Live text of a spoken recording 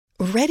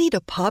Ready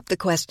to pop the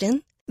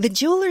question? The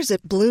jewelers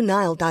at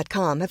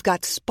BlueNile.com have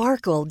got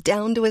sparkle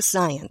down to a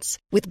science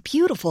with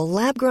beautiful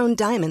lab-grown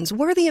diamonds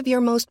worthy of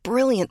your most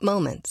brilliant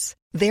moments.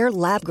 Their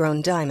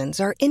lab-grown diamonds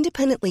are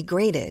independently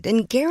graded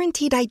and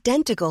guaranteed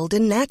identical to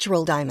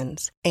natural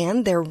diamonds,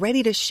 and they're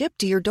ready to ship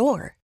to your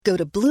door. Go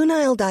to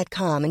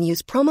BlueNile.com and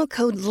use promo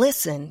code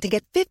LISTEN to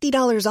get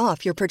 $50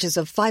 off your purchase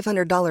of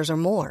 $500 or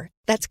more.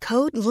 That's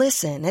code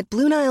LISTEN at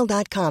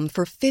BlueNile.com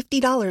for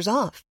 $50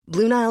 off.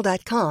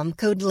 BlueNile.com,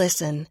 code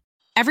LISTEN.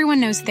 Everyone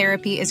knows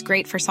therapy is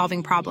great for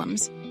solving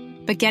problems,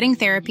 but getting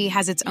therapy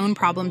has its own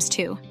problems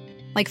too,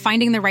 like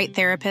finding the right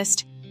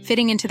therapist,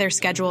 fitting into their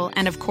schedule,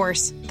 and of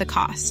course, the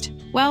cost.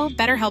 Well,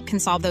 BetterHelp can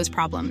solve those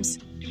problems.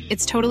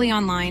 It's totally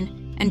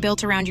online and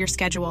built around your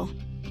schedule.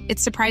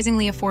 It's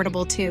surprisingly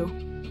affordable too.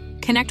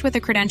 Connect with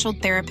a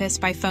credentialed therapist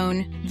by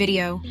phone,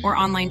 video, or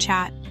online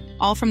chat,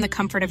 all from the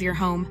comfort of your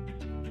home.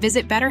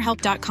 Visit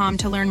BetterHelp.com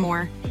to learn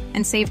more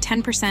and save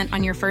 10%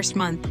 on your first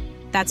month.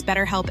 That's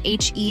BetterHelp,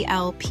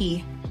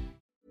 H-E-L-P.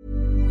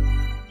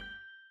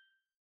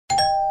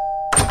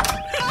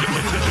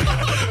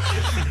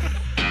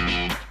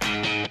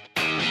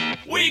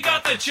 We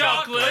got the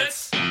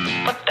chocolates.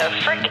 What the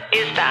frick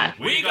is that?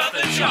 We got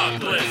the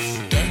chocolates.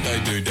 Don't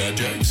they do dad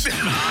jokes?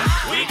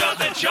 We got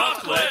the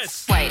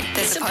chocolates. Wait,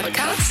 there's a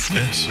podcast?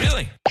 Yes.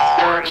 Really?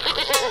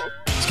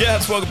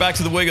 Scouts, welcome back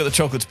to the We Got the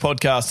Chocolates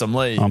podcast. I'm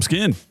Lee. I'm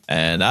Skin.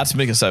 And that's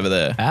Mikus over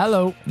there.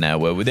 Hello. Now,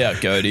 we're without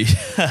Goaty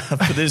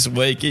for this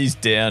week. He's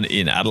down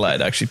in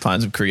Adelaide actually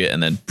playing some cricket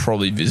and then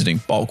probably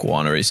visiting bulk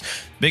wineries.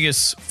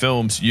 Mikus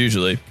films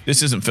usually.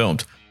 This isn't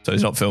filmed, so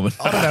he's not filming.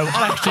 I don't know.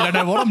 I actually don't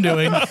know what I'm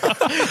doing.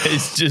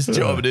 He's just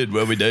jobbing in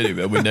when we need him,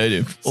 and we need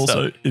him.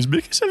 Also, is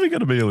Mikus ever going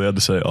to be allowed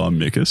to say, I'm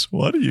Mikus?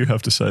 Why do you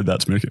have to say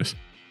that's Mikus?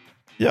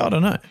 Yeah, I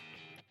don't know.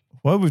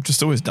 Well, we've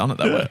just always done it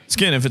that way.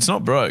 Skin, if it's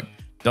not broke,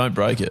 don't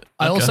break it.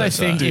 I also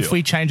think if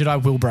we change it, I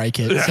will break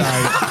it. So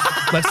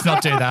let's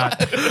not do that.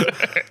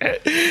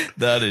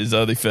 That is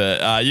only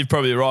fair. You've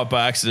probably arrived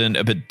by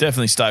accident, but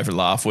definitely stay for a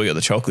laugh. We got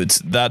the chocolates.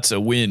 That's a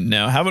win.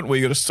 Now, haven't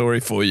we got a story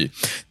for you?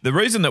 The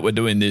reason that we're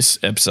doing this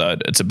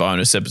episode, it's a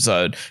bonus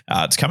episode.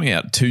 It's coming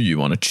out to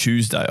you on a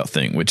Tuesday, I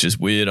think, which is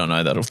weird. I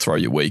know that'll throw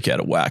your week out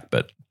of whack,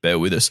 but bear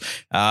with us.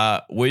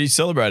 We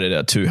celebrated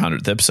our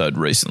 200th episode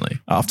recently.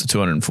 After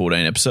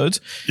 214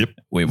 episodes,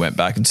 we went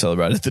back and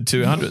celebrated the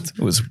 200th.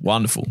 It was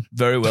wonderful,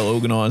 very well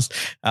organised.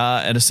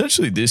 And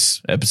essentially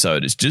this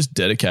episode is just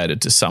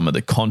dedicated to some of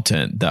the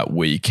content that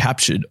we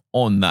captured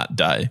on that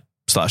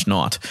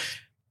day/night.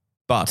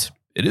 But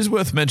it is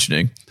worth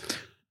mentioning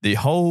the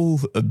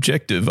whole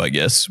objective, I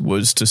guess,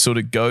 was to sort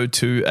of go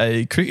to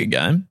a cricket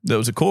game. There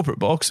was a corporate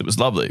box. It was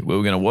lovely. We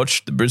were going to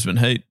watch the Brisbane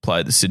Heat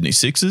play the Sydney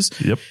Sixers.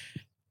 Yep.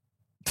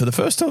 For the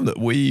first time that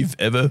we've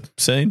ever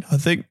seen, I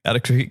think, at a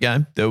cricket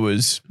game, there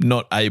was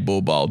not a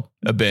ball bowled,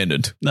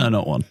 abandoned. No,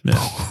 not one.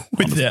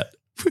 Yeah.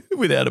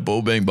 without a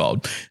ball being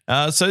bowled.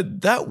 So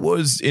that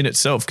was in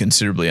itself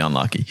considerably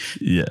unlucky.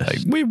 Yeah.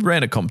 We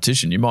ran a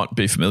competition. You might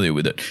be familiar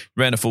with it.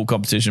 Ran a full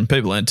competition.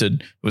 People entered.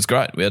 It was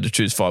great. We had to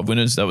choose 5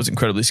 winners. That was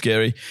incredibly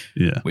scary.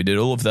 Yeah. We did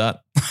all of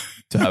that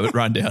to have it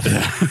run down.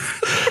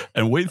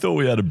 And we thought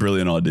we had a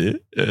brilliant idea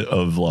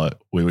of like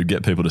we would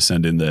get people to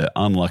send in their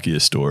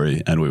unluckiest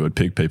story and we would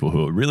pick people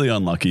who are really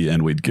unlucky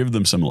and we'd give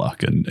them some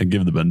luck and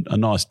give them a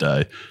nice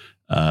day.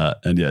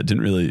 And yeah, it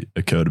didn't really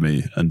occur to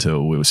me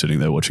until we were sitting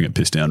there watching it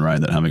piss down rain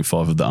that having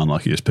 5 of the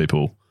unluckiest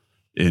people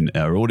in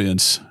our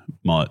audience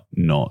might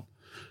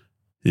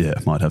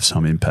have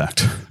some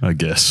impact, I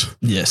guess.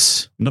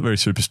 Yes. I'm not very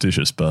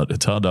superstitious, but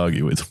it's hard to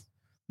argue with.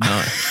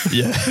 No.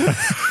 Yeah.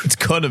 It's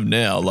kind of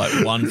now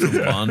like 1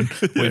 from 1.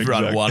 We've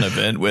run one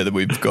event where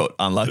we've got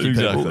unlucky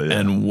people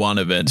and one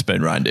event's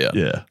been rained out.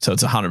 Yeah. So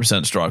it's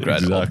 100% strike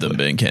rate of them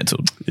being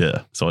cancelled.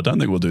 Yeah. So I don't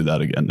think we'll do that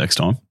again next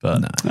time.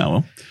 But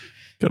well,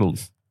 got a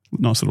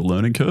nice little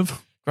learning curve.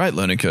 Great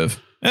learning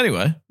curve.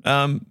 Anyway,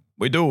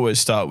 we do always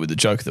start with the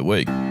joke of the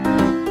week.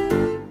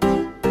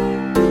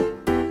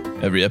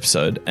 Every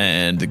episode,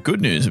 and the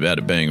good news about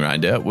it being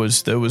rained out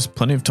was there was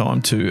plenty of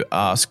time to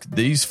ask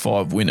these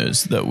 5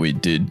 winners that we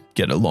did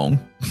get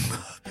along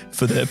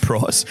for their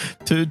price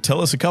to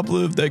tell us a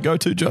couple of their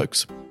go-to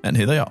jokes, and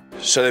here they are.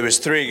 So there was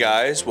 3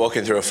 guys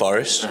walking through a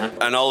forest,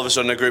 and all of a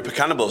sudden a group of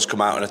cannibals come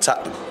out and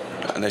attack them,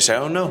 and they say,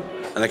 oh no,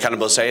 and the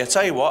cannibals say, I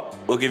tell you what,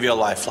 we'll give you a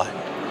lifeline.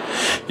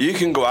 You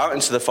can go out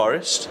into the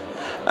forest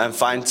and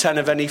find 10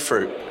 of any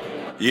fruit.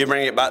 You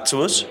bring it back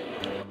to us,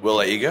 we'll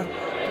let you go.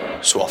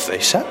 So off they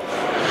set.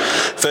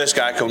 First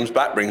guy comes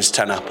back, brings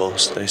 10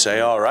 apples. They say,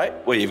 all right,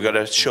 well, you've got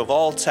to shove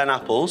all 10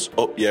 apples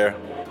up your...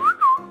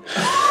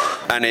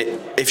 And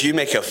if you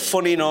make a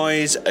funny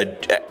noise,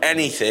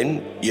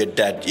 anything, you're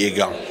dead, you're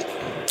gone.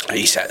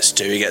 He sets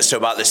to, he gets to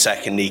about the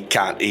second, he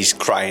can't, he's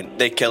crying.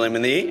 They kill him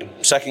and they eat him.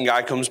 Second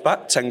guy comes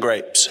back, 10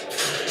 grapes.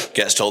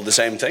 Gets told the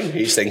same thing.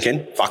 He's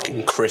thinking,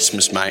 fucking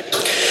Christmas, mate.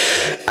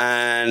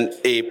 And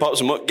he pops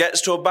them up,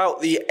 gets to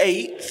about the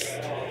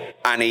 8th,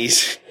 and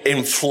he's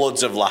in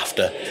floods of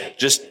laughter,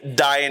 just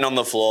dying on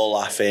the floor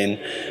laughing.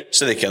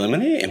 So they kill him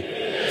and eat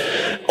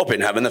him. Up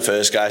in heaven, the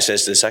first guy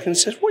says to the second,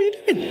 says, what are you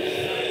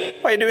doing?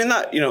 Why are you doing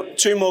that?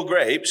 2 more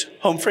grapes,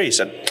 home free. He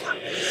said,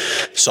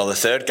 saw the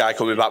third guy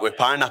coming back with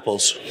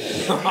pineapples.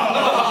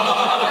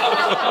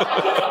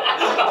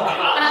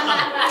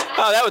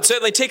 Oh, that would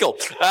certainly tickle.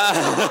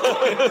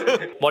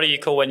 What do you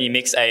call when you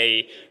mix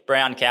a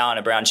brown cow and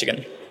a brown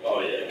chicken? Oh,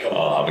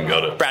 I haven't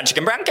got it. Brown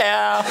chicken, brown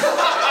cow.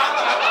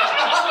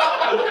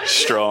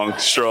 Strong.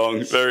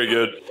 Very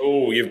good.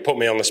 Oh, you've put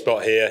me on the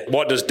spot here.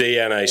 What does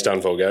DNA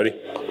stand for, Goldie?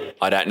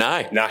 I don't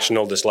know.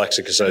 National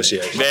Dyslexic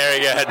Association. Very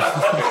good.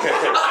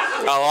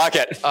 I like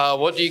it.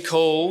 What do you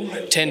call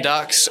 10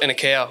 ducks and a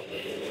cow?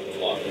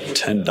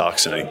 10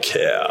 ducks and a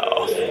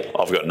cow.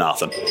 I've got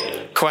nothing.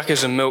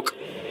 Quackers and milk.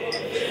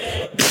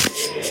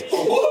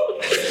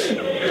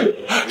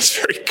 It's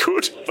very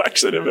good. I've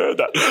actually never heard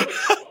that.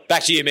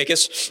 Back to you,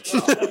 Mikus.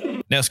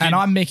 Now, Skin, And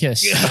I'm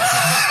Mikus.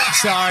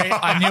 Sorry,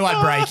 I knew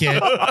I'd break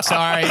it.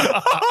 Sorry.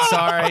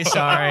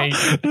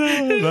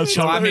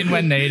 Chime in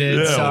when needed.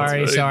 Yeah,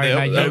 sorry.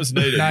 That was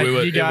needed. No,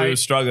 we you go. were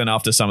struggling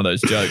after some of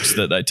those jokes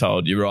that they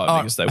told. You're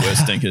right, because they were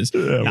stinkers.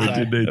 We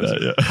did need that,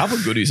 yeah. A couple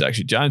of goodies,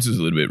 actually. James was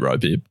a little bit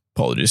ropey.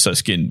 Apologies. So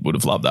Skin would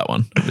have loved that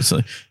one,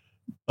 obviously.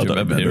 Do you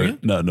remember hearing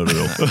it? No, not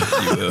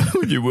at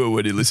all. You will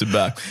when you listen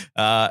back.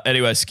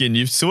 Anyway, Skin,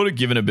 you've sort of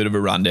given a bit of a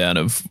rundown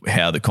of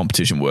how the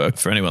competition worked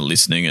for anyone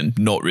listening and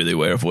not really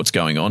aware of what's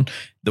going on.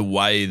 The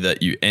way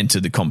that you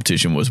entered the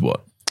competition was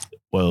what?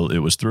 Well, it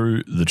was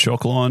through the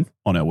Chock line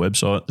on our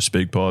website, the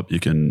SpeakPipe. You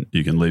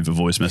can leave a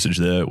voice message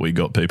there. We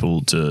got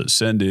people to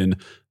send in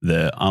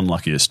their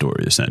unluckiest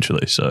story,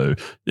 essentially. So,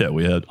 yeah,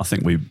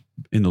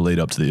 in the lead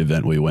up to the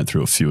event, we went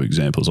through a few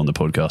examples on the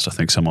podcast. I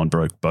think someone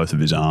broke both of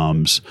his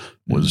arms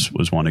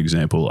was one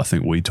example. I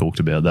think we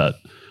talked about that.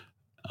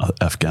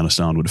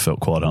 Afghanistan would have felt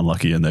quite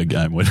unlucky in their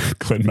game when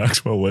Glenn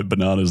Maxwell went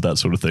bananas, that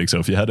sort of thing. So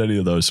if you had any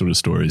of those sort of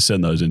stories,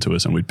 send those into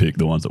us and we'd pick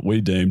the ones that we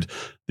deemed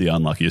the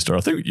unluckiest. Or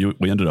I think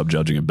we ended up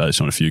judging it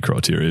based on a few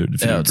criteria.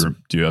 Do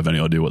you have any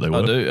idea what they were?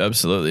 I do,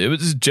 absolutely. It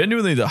was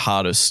genuinely the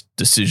hardest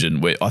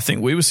decision. I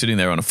think we were sitting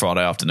there on a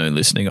Friday afternoon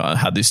listening. I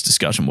had this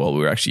discussion while we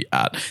were actually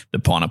at the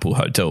Pineapple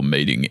Hotel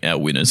meeting our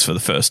winners for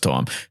the first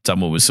time.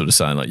 Someone was sort of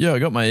saying like, I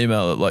got my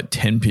email at like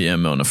 10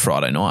 p.m. on a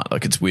Friday night.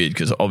 Like, it's weird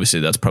because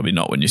obviously that's probably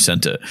not when you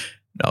sent it.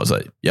 I was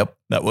like, yep,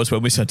 that was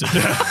when we sent it.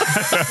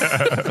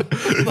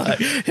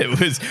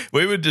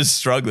 We were just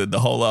struggling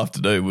the whole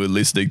afternoon. We were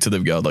listening to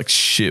them go like,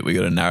 shit, we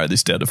got to narrow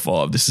this down to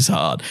 5. This is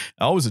hard.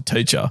 I was a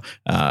teacher,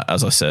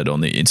 as I said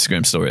on the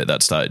Instagram story at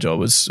that stage. I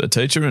was a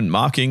teacher, and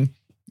marking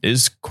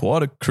is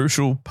quite a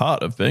crucial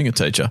part of being a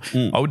teacher.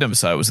 I would never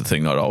say it was the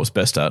thing that I was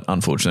best at.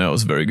 Unfortunately, I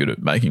was very good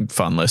at making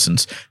fun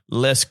lessons,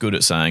 less good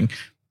at saying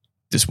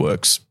this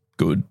works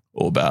good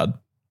or bad.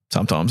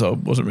 Sometimes I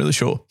wasn't really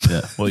sure.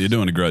 Yeah. Well, you're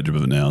doing a great job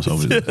of it now, so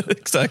obviously.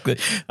 Exactly.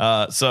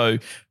 So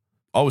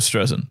I was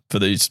stressing for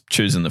these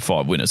choosing the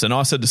 5 winners. And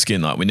I said to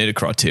Skin, like, we need a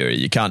criteria.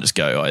 You can't just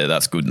go, oh, yeah,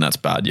 that's good and that's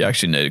bad. You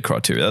actually need a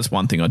criteria. That's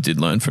one thing I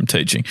did learn from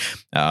teaching.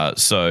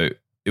 So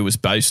it was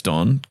based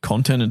on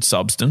content and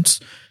substance,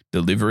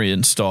 delivery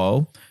and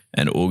style,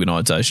 and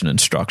organisation and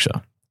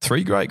structure.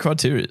 3 great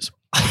criterias.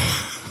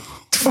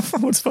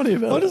 What's funny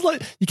about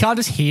it? You can't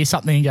just hear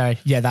something and go,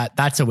 yeah,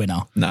 that's a winner.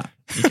 No,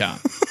 you can't.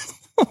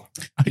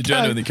 You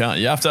genuinely can't.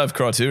 You have to have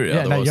criteria.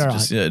 Yeah,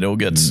 otherwise, you're it all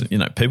gets,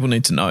 people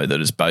need to know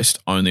that it's based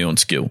only on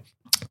skill.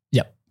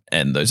 Yep.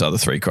 And those other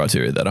 3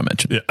 criteria that I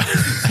mentioned. Yeah.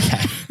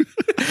 Okay.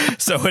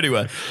 So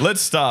anyway, let's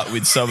start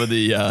with some of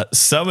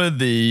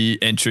the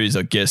entries,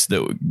 I guess,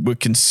 that were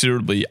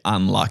considerably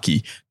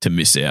unlucky to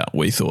miss out.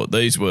 We thought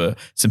these were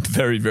some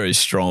very, very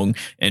strong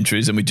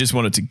entries, and we just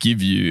wanted to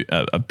give you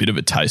a bit of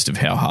a taste of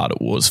how hard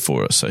it was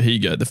for us. So here you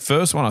go. The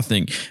first one, I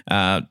think,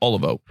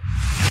 Oliver.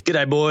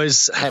 G'day,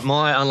 boys. Hey,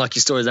 my unlucky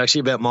story is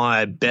actually about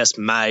my best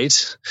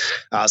mate.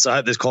 So I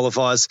hope this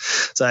qualifies.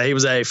 So he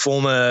was a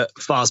former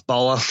fast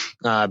bowler,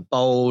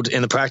 bowled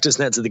in the practice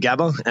nets at the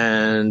Gabba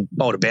and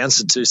bowled a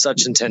bouncer to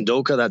Sachin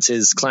Tendulkar. That's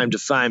his claim to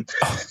fame.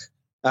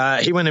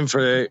 He went in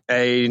for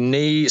a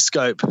knee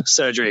scope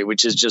surgery,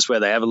 which is just where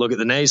they have a look at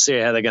the knee, see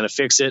how they're going to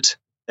fix it.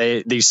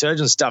 The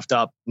surgeon stuffed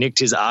up, nicked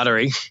his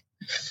artery.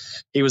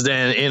 He was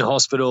then in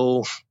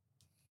hospital,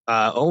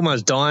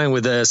 almost dying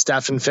with a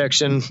staph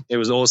infection. It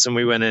was awesome.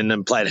 We went in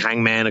and played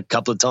hangman a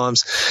couple of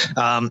times.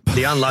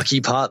 The unlucky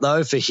part,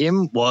 though, for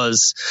him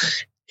was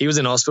he was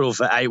in hospital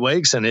for 8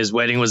 weeks and his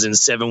wedding was in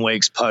 7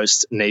 weeks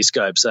post knee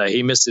scope. So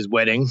he missed his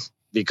wedding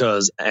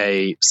because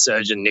a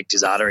surgeon nicked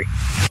his artery.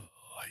 Oh,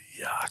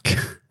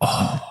 yuck.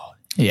 Oh,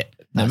 yeah.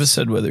 Never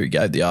said whether he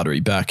gave the artery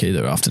back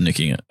either after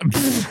nicking it.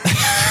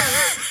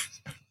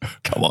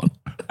 Come on.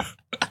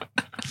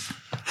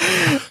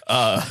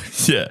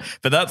 Yeah,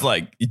 but that's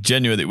like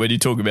genuinely, when you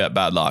talk about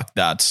bad luck,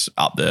 that's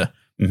up there.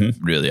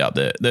 Really up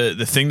there.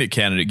 The thing that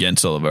counted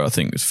against Oliver, I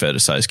think it's fair to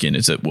say, Skin,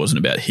 is it wasn't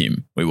about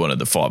him. We wanted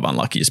the 5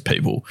 unluckiest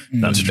people.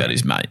 That's about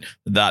his mate.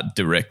 That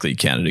directly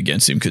counted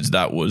against him because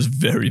that was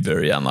very,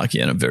 very unlucky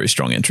and a very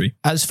strong entry.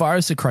 As far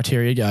as the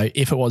criteria go,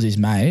 if it was his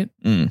mate,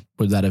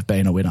 would that have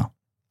been a winner?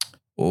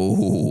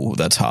 Oh,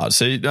 that's hard.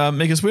 See,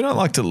 because we don't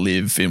like to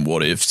live in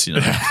what ifs, you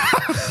know.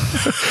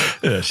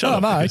 Yeah, shut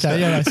up. No, okay,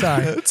 yeah, no,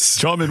 sorry.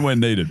 Chime in when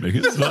needed, Mickey.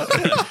 It's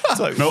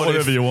like, not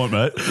whatever you want,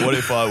 mate. What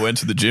if I went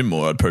to the gym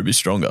more? I'd probably be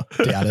stronger.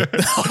 Doubt it.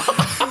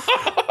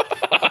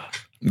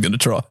 I'm going to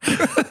try.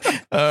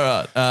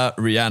 All right,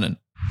 Rhiannon.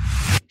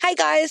 Hey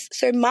guys,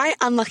 so my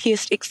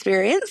unluckiest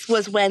experience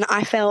was when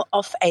I fell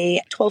off a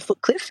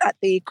 12-foot cliff at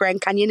the Grand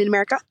Canyon in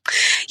America.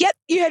 Yep,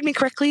 you heard me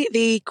correctly,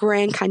 the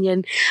Grand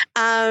Canyon.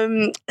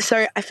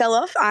 So I fell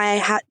off. I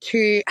had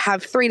to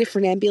have 3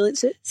 different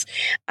ambulances,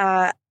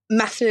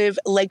 massive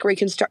leg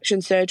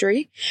reconstruction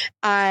surgery.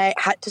 I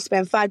had to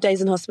spend 5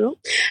 days in hospital,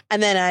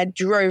 and then I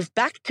drove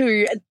back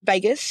to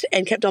Vegas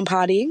and kept on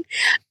partying.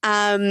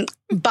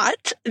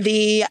 But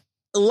the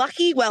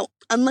unlucky,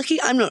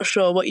 I'm not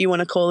sure what you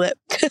want to call it.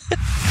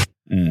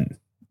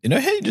 You know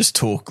how you just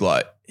talk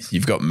like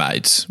you've got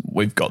mates,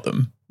 we've got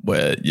them,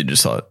 where you're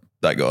just like,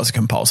 that guy's a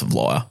compulsive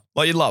liar.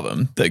 Like, you love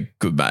them, they're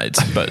good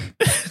mates, but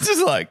it's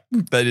just like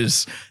they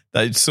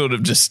sort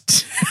of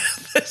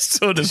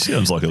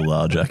sounds like a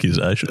large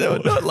accusation. They're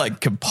not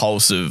like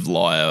compulsive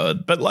liar,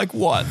 but like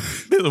what?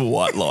 They're the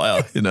white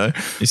liar, you know.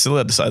 You still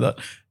allowed to say that?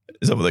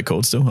 Is that what they're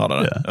called still? I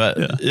don't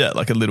know. Yeah,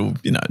 like a little,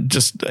 you know,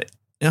 just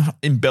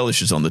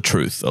embellishes on the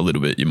truth a little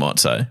bit, you might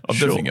say. I've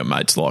definitely got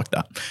mates like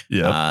that.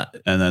 Yeah.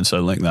 And then so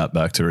link that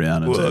back to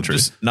Rhiannon's entry.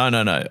 No.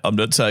 I'm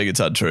not saying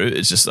it's untrue.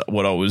 It's just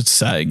what I was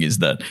saying is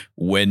that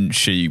when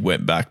she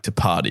went back to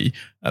party,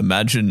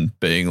 imagine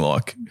being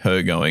like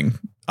her going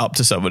up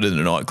to someone in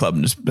a nightclub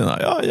and just being like,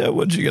 oh, yeah,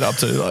 what did you get up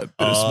to? Like,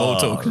 bit of small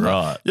talk.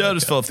 Right. Yeah, I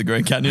just fell off the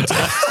Grand Canyon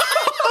today.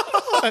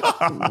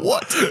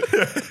 What?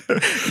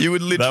 You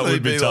would literally that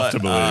would be tough like, to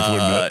believe,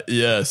 wouldn't it?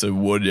 Yeah. So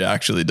what did you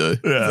actually do?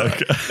 Yeah.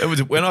 Like, it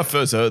was when I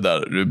first heard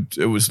that.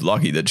 It was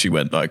lucky that she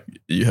went like,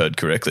 you heard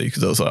correctly,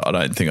 because I was like, I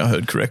don't think I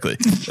heard correctly,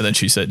 and then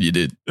she said you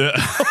did. Yeah.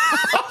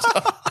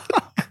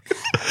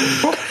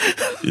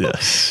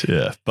 Yes.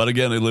 Yeah. But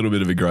again, a little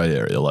bit of a grey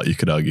area. Like, you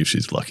could argue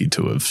she's lucky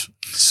to have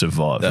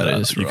survived that.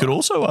 Is You right. could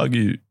also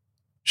argue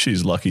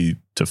she's lucky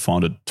to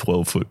find a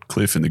 12-foot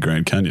cliff in the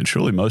Grand Canyon.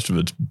 Surely most of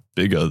it's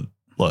bigger.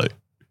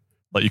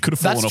 Like you could have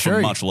fallen off a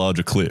much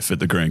larger cliff at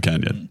the Grand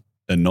Canyon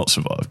and not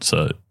survived.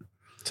 So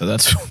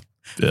that's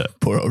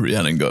poor old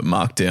Rhiannon got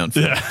marked down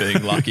for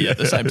being lucky at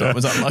the same time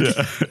as unlucky.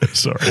 Yeah.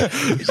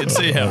 Sorry. You can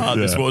see how hard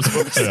this was for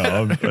us.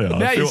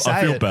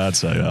 I feel bad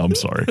saying that. I'm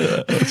sorry.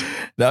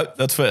 No,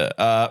 that's fair.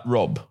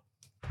 Rob.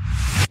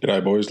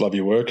 G'day, boys. Love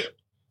your work.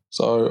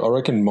 So I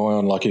reckon my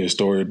unluckiest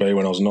story would be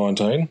when I was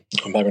 19.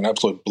 I'm having an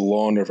absolute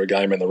blinder of a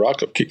game in the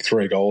ruck. I've kicked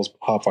 3 goals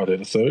halfway to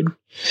the third.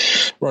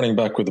 Running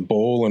back with the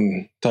ball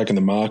and taking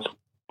the mark.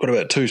 Got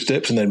about 2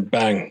 steps and then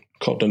bang,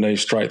 copped a knee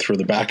straight through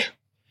the back.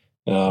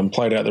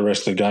 Played out the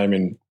rest of the game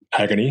in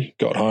agony,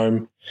 got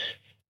home,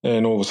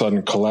 and all of a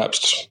sudden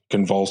collapsed,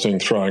 convulsing,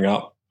 throwing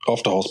up,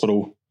 off to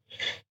hospital.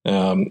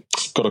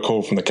 Got a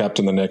call from the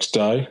captain the next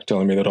day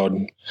telling me that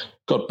I'd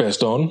got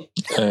best on,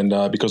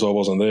 and because I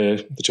wasn't there,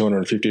 the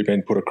 250 had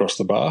been put across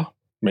the bar.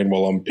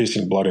 Meanwhile, I'm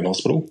pissing blood in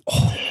hospital.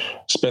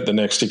 Spent the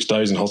next 6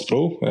 days in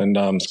hospital,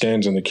 and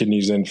scans in the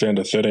kidneys then found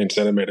a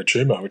 13-centimetre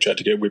tumour, which had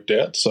to get whipped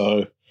out.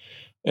 So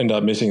ended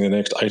up missing the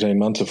next 18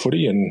 months of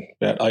footy and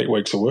about 8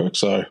 weeks of work.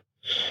 So,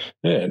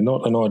 yeah,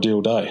 not an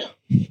ideal day.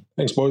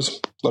 Thanks,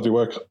 boys. Love your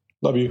work.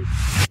 Love you.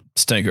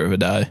 Stinker of a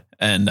day.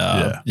 And,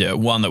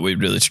 one that we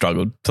really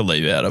struggled to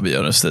leave out, I'll be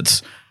honest.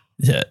 That's,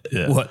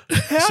 what?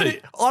 I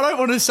don't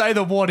want to say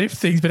the what if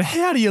things, but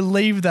how do you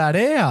leave that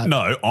out?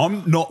 No,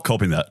 I'm not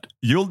copying that.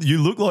 You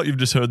look like you've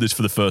just heard this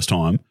for the first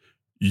time.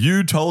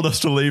 You told us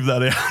to leave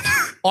that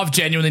out. I've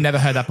genuinely never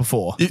heard that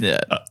before.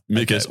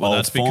 Because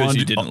that's because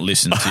you didn't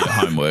listen to your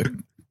homework.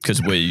 Because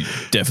we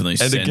definitely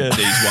sent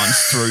these ones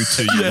through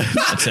to you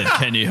and said,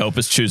 can you help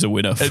us choose a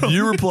winner? And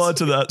you replied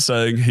to that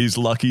saying he's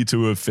lucky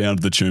to have found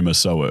the tumour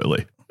so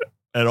early.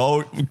 And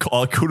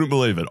I couldn't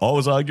believe it. I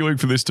was arguing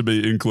for this to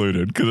be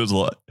included because it's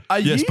like,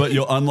 but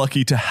you're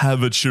unlucky to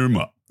have a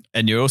tumour.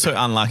 And you're also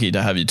unlucky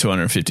to have your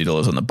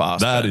 $250 on the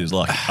basket. That is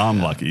like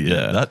unlucky.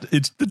 Yeah.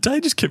 The day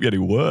just kept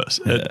getting worse.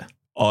 Yeah.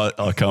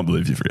 I can't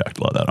believe you've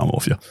reacted like that. I'm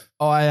off you.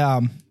 I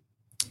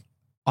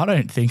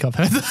don't think I've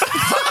heard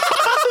that.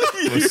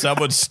 Well,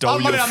 someone stole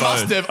your phone. I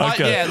must have.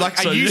 Okay.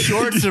 Are you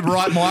sure it's the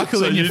right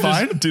Michael in your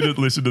phone? Just didn't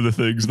listen to the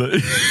things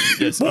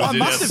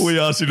that we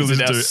asked you to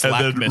listen to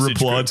and then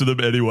replied to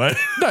them anyway.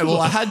 No,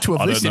 well, I had to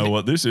have listened. I don't know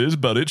what this is,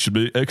 but it should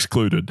be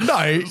excluded. No,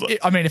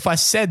 I mean, if I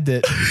said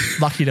that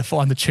lucky to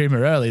find the tumour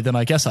early, then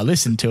I guess I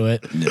listened to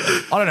it.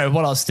 I don't know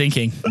what I was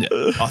thinking.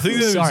 I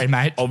think sorry,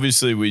 mate.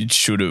 Obviously,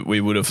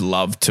 we would have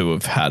loved to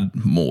have had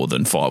more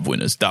than 5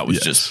 winners. That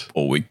was just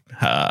all we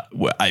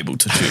were able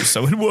to choose.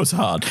 So it was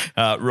hard.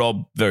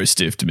 Rob, very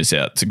stiff to miss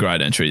out. It's a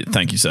great entry.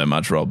 Thank you so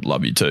much, Rob.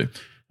 Love you too.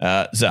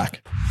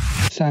 Zach.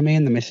 So me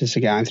and the missus are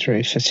going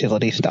through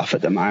fertility stuff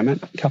at the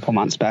moment. A couple of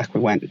months back,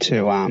 we went to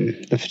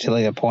the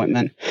fertility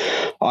appointment.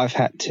 I've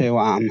had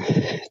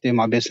to do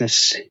my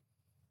business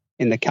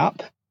in the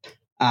cup.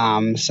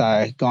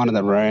 So gone to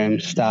the room,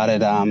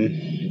 started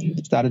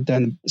started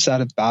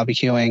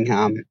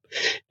barbecuing,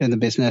 doing the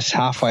business.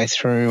 Halfway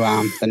through,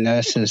 the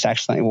nurses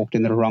accidentally walked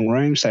into the wrong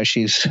room, so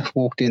she's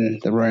walked in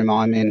the room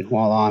I'm in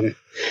while I'm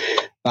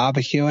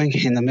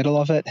barbecuing in the middle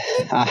of it.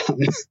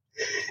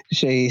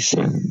 She's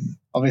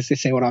obviously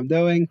seen what I'm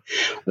doing.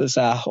 It was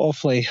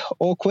awfully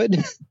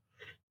awkward.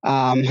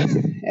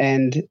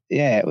 And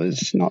yeah, it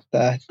was not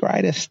the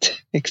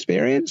greatest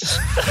experience.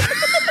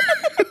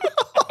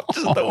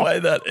 Just the way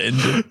that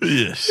ended.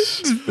 Yes.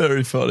 It's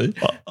very funny.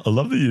 I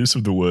love the use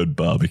of the word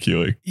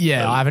barbecuing.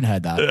 Yeah, I haven't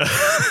heard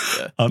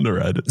that.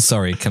 Underrated.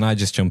 Sorry, can I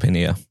just jump in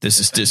here? This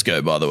is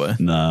Disco, by the way.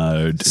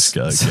 No,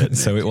 Disco.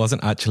 So it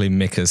wasn't actually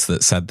Mikas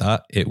that said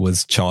that. It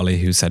was Charlie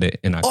who said it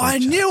in our I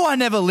knew I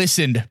never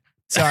listened.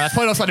 Sorry, that's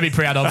probably not something to be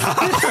proud of.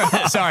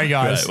 Sorry,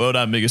 guys. Great. Well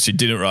done, Migas. You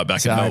didn't write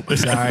back and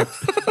help.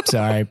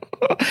 Sorry.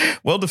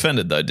 Well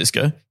defended, though,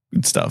 Disco.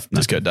 Good stuff.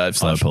 Disco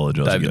Dave. I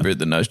apologise. David again. Britt,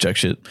 the nose jack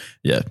shit.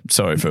 Yeah,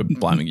 sorry for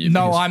blaming you.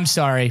 No, I'm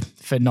sorry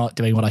for not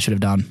doing what I should have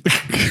done.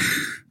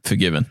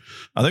 Forgiven.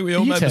 I think we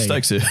all You made too.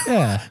 mistakes here.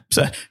 Yeah.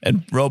 So,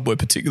 and Rob, we're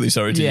particularly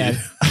sorry to you.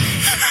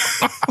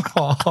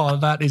 Oh,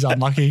 that is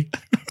unlucky.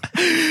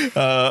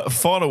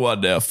 Final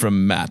one now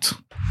from Matt.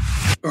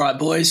 All right,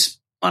 boys.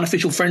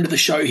 Unofficial friend of the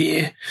show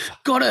here.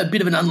 Got a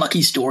bit of an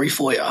unlucky story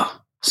for you.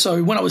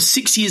 So when I was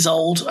 6 years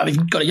old,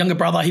 I've got a younger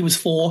brother. He was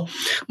 4.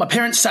 My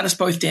parents sat us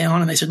both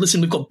down and they said, listen,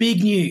 we've got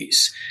big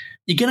news.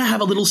 You're going to have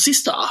a little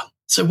sister.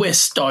 So we're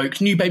stoked.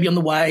 New baby on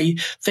the way.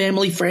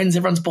 Family, friends,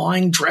 everyone's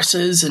buying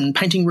dresses and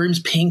painting rooms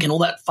pink and all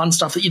that fun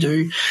stuff that you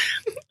do.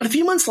 But a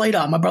few months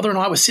later, my brother and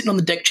I were sitting on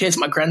the deck chairs at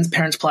my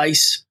grandparents'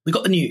 place. We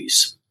got the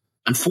news.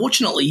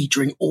 Unfortunately,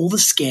 during all the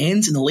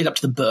scans in the lead up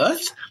to the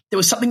birth, there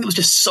was something that was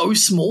just so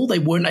small they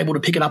weren't able to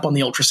pick it up on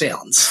the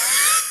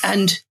ultrasounds.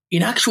 And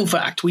in actual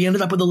fact, we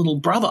ended up with a little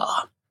brother.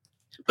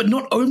 But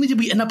not only did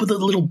we end up with a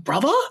little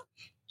brother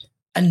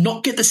and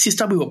not get the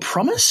sister we were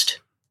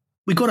promised,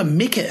 we got a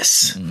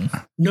Mikas.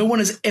 No one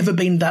has ever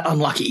been that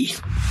unlucky.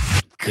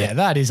 Yeah,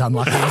 that is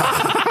unlucky.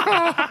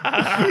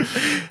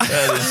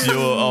 That is your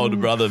older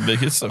brother,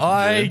 Mikas.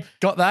 I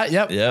got that.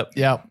 Yep.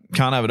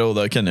 Can't have it all,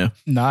 though, can you?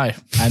 No,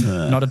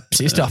 and not a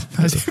sister,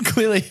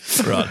 clearly.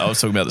 Right, I was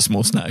talking about the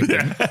small snag.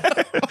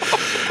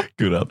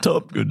 Good up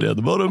top, good down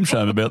the bottom,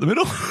 shame about the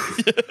middle.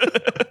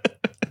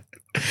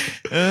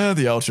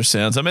 The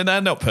ultrasounds. I mean,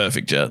 they're not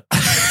perfect yet.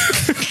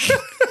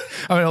 I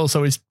mean,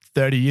 also he's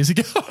 30 years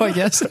ago, I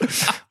guess.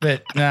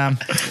 But yeah,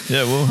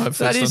 well,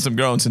 hopefully it's done some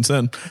growing since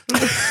then.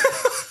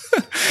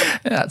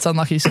 Yeah, it's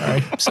unlucky.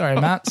 Sorry,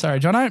 Matt. Sorry,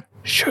 Jono.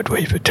 Should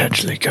we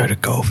potentially go to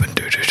golf and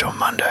do this on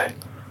Monday?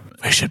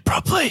 We should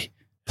probably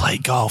play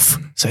golf.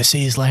 So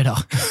see you later.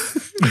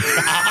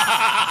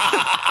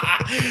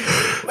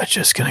 We're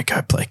just going to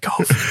go play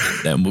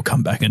golf. Then we'll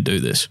come back and do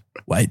this.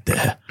 Wait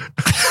there.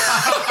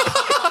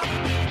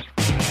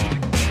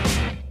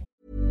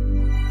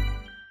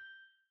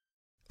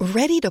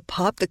 Ready to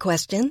pop the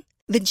question?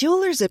 The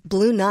jewelers at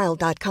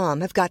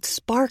BlueNile.com have got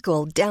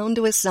sparkle down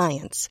to a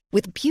science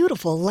with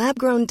beautiful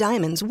lab-grown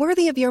diamonds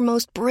worthy of your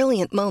most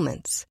brilliant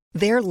moments.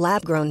 Their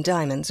lab-grown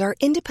diamonds are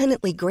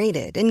independently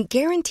graded and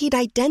guaranteed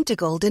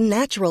identical to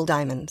natural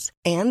diamonds,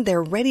 and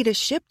they're ready to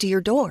ship to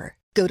your door.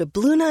 Go to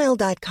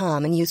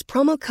BlueNile.com and use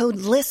promo code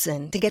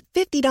LISTEN to get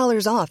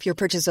 $50 off your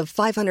purchase of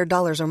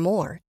 $500 or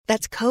more.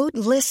 That's code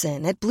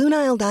LISTEN at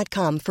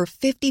BlueNile.com for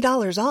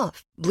 $50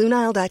 off.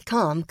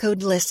 BlueNile.com,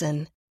 code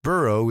LISTEN.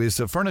 Burrow is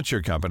a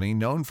furniture company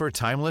known for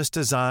timeless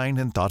design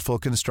and thoughtful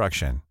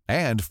construction,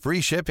 and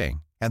free shipping,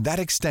 and that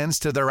extends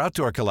to their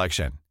outdoor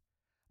collection.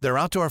 Their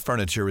outdoor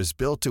furniture is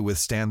built to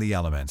withstand the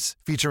elements,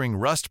 featuring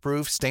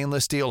rust-proof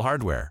stainless steel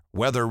hardware,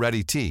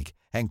 weather-ready teak,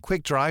 and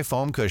quick-dry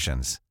foam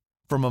cushions.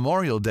 For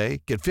Memorial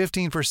Day, get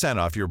 15%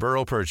 off your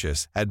Burrow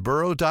purchase at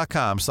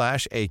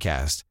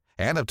burrow.com/ACAST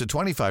and up to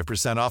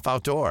 25% off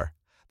outdoor.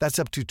 That's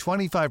up to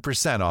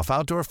 25% off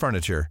outdoor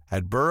furniture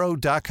at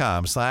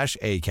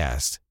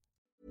burrow.com/ACAST.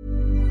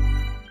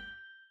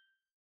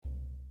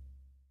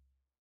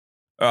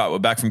 All right, we're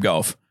back from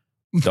golf.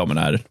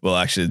 Dominated. Well,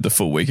 actually, the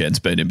full weekend's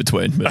been in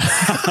between. But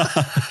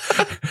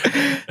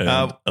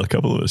a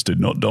couple of us did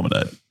not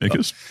dominate.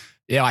 Because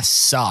yeah, I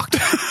sucked.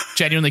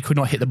 Genuinely could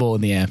not hit the ball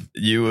in the air.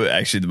 You were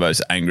actually the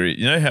most angry.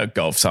 You know how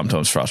golf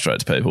sometimes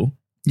frustrates people?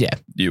 Yeah.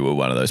 You were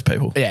one of those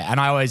people. Yeah, and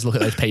I always look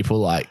at those people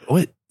like,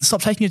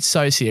 stop taking it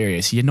so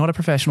serious. You're not a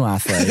professional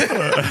athlete.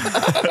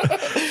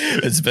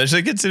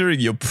 Especially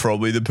considering you're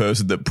probably the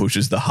person that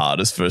pushes the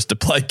hardest first to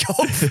play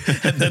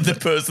golf and then the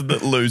person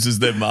that loses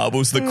their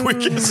marbles the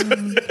quickest.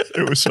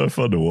 It was so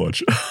fun to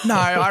watch. No,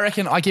 I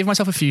reckon I give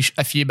myself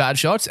a few bad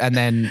shots, and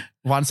then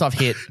once I've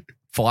hit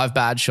 5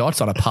 bad shots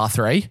on a par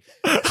 3,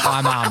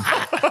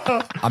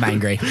 I'm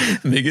angry.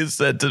 Niggas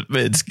said to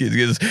me,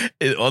 because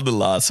on the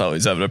last hole,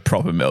 he's having a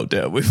proper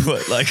meltdown. We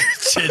were like,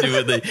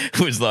 genuinely,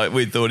 was like,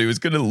 we thought he was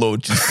going to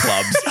launch his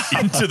clubs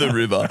into the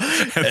river.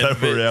 And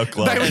they were our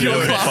clubs. They were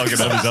your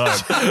fucking on his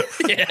own.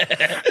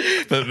 Yeah.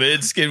 But me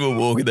and Skin were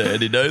walking there,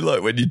 and you know,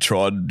 like when you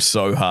tried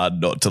so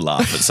hard not to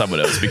laugh at someone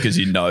else because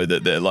you know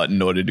that they're like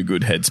not in a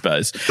good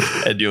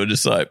headspace, and you're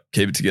just like,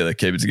 keep it together,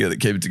 keep it together,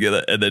 keep it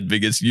together. And then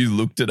because you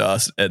looked at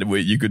us, and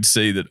you could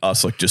see that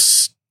us like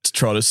just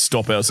trying to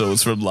stop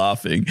ourselves from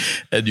laughing,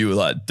 and you were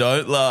like,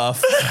 don't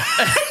laugh,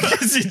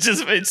 because you'd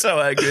just been so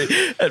angry.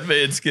 And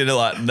me and Skin are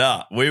like,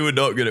 nah, we were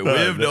not going to. We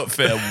have not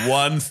found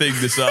one thing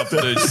this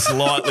afternoon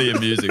slightly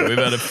amusing. We've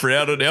had a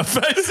frown on our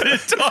face the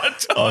entire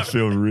time. I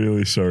feel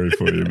really sorry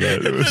for you,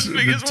 mate. It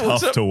was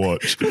tough to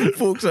watch.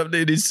 Walks up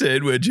near his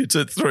sandwich, it's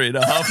at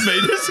 3.5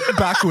 meters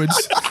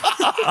backwards.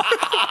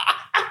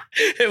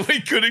 And we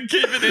couldn't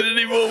keep it in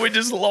anymore. We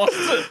just lost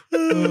it.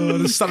 I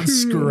just started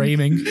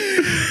screaming.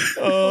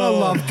 I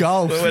love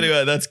golf. Well,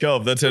 anyway, that's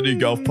golf. That's our new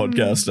golf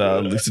podcast.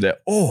 Listen out.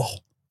 Oh,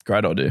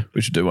 great idea.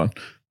 We should do one.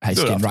 Hey,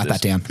 Skin, write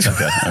that down.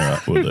 Okay, all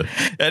right, we'll do.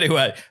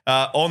 Anyway,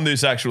 on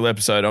this actual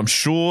episode, I'm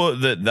sure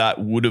that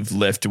would have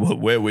left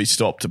where we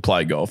stopped to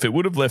play golf. It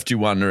would have left you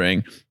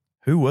wondering,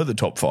 who were the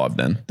top 5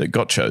 then that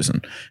got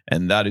chosen?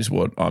 And that is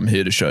what I'm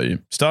here to show you,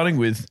 starting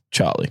with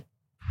Charlie.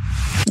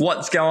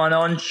 What's going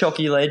on,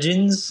 Shocky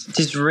Legends?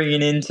 Just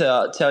ringing in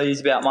to tell you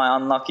about my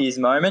unluckiest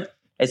moment.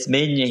 It's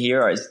meeting your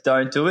heroes.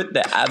 Don't do it.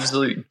 They're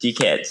absolute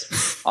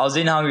dickheads. I was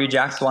in Hungry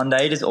Jack's one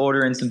day just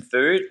ordering some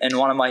food, and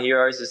one of my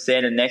heroes was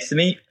standing next to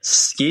me,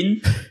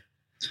 Skin.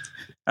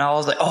 And I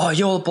was like, oh,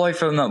 you're the bloke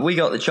from We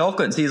Got the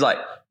Chocolates. He's like,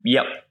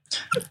 yep.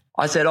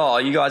 I said, oh,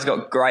 you guys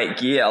got great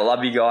gear. I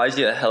love you guys.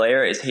 You're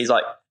hilarious. He's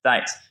like,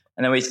 thanks.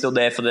 And then we stood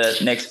there for the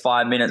next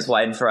 5 minutes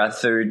waiting for our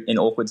food in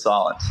awkward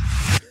silence.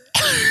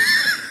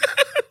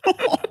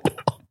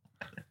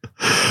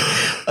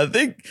 I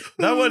think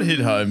that one hit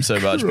home so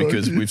much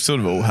because we've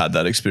sort of all had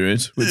that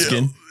experience with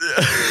Skin.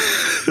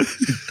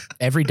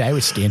 Every day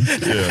with Skin.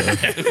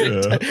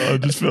 Yeah. I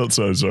just felt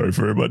so sorry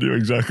for him. I knew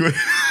exactly.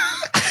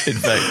 In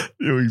fact,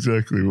 knew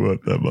exactly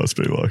what that must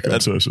be like.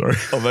 I'm so sorry.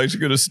 I've actually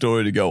got a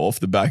story to go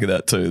off the back of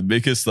that too.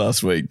 Mikas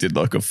last week did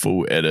like a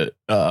full edit.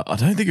 I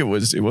don't think it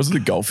wasn't a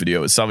golf video.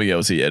 It was something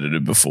else he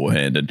edited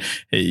beforehand, and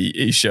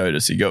he showed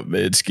us. He got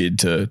me and Skin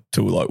to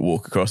like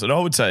walk across. And I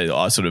would say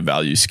I sort of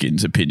value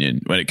Skin's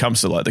opinion when it comes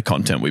to like the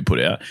content we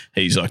put out.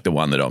 He's like the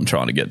one that I'm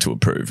trying to get to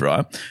approve,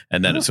 right?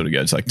 And then it sort of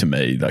goes like to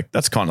me, like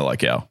that's kind of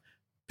like our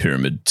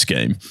pyramid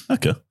scheme.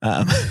 Okay.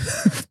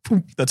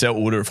 That's our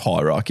order of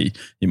hierarchy,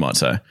 you might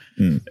say.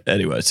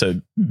 Anyway,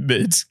 so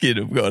me and Skin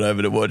have gone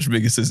over to watch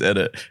Mikas'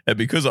 edit, and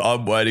because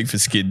I'm waiting for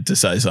Skin to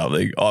say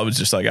something, I was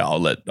just like, I'll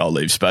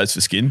leave space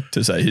for Skin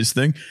to say his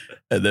thing.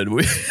 And then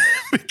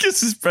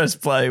Mikas has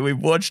pressed play. We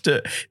watched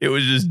it. It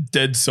was just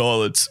dead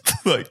silence.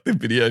 Like the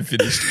video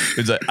finished. It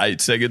was like 8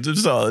 seconds of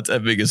silence.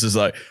 And Mikas is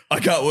like, I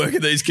can't work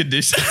in these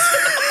conditions.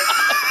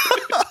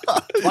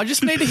 I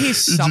just need to hear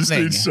something.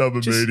 You just need some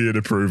immediate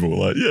approval.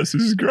 Like, yes,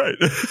 this is great.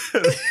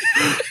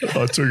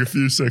 I took a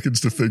few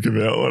seconds to think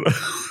about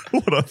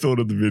what I thought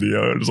of the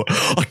video. I was like,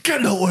 I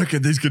cannot work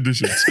in these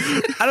conditions.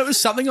 And it was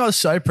something I was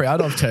so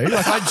proud of too.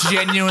 Like I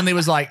genuinely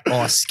was like,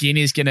 oh, Skin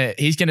is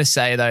he's gonna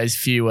say those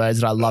few words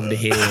that I love to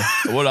hear.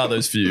 What are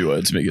those few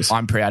words, Mikas?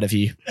 I'm proud of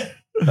you.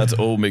 That's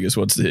all Mikas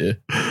wants to hear.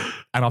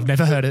 And I've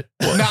never heard it.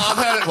 No, I've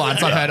heard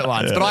it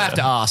once. But I have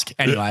to ask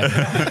anyway.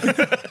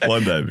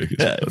 One day, Mikas.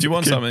 Yeah, do you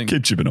want something?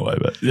 Keep chipping away,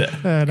 but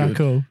yeah. No,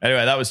 cool.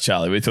 Anyway, that was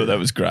Charlie. We thought that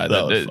was great.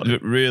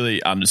 It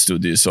really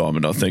understood the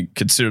assignment. I think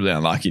considerably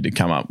unlucky to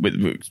come up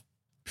with,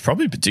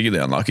 probably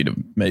particularly unlucky to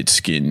meet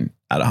Skin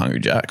at a Hungry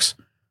Jack's.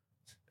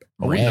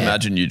 I wouldn't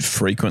imagine you'd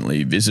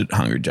frequently visit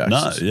Hungry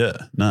Jack's.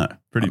 No.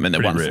 They're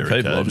wonderful people,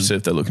 occasion. obviously,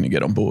 if they're looking to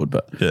get on board.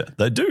 But yeah,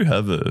 they do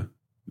have a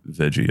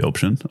veggie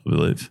option, I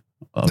believe.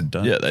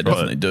 Yeah, they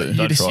definitely do.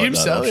 You'd assume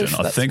so.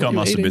 I think I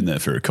must have been there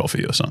for a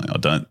coffee or something.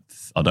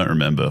 I don't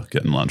remember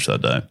getting lunch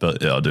that day,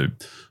 but yeah, I do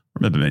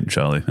remember meeting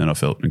Charlie, and I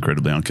felt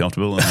incredibly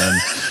uncomfortable. And then,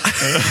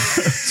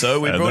 so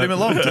we brought him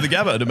along to the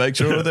Gabba to make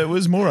sure there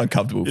was more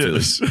uncomfortable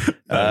feelings. He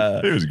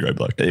was a great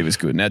bloke. He was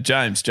good. Now,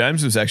 James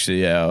was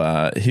actually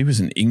he was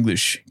an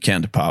English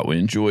counterpart. We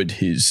enjoyed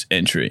his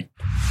entry.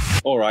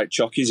 All right,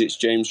 Chockies, it's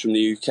James from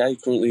the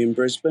UK, currently in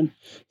Brisbane.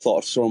 Thought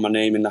I'd throw my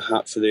name in the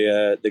hat for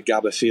the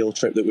Gabba field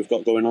trip that we've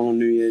got going on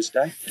New Year's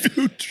Day.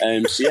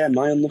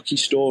 My unlucky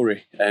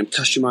story.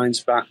 Cast your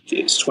minds back,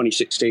 it's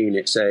 2016.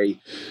 It's a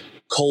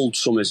cold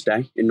summer's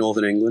day in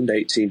northern England,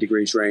 18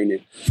 degrees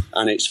raining,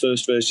 and it's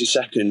first versus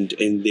second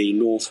in the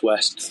North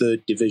West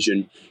 3rd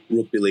Division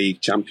Rugby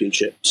League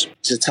Championships.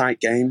 It's a tight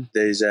game.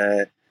 There's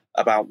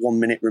about 1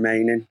 minute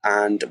remaining,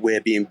 and we're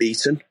being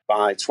beaten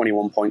by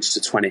 21 points to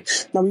 20.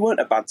 Now, we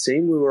weren't a bad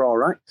team. We were all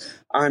right.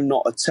 I'm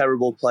not a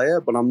terrible player,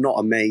 but I'm not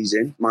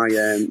amazing.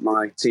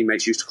 My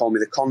teammates used to call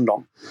me the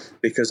condom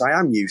because I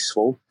am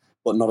useful,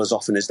 but not as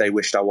often as they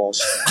wished I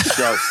was.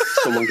 So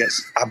someone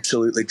gets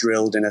absolutely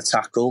drilled in a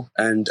tackle,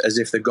 and as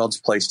if the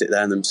gods placed it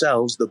there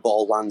themselves, the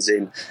ball lands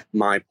in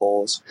my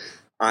paws.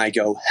 I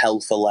go hell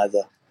for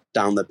leather.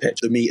 down the pitch.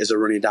 The meters are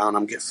running down.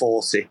 I'm getting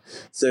 40,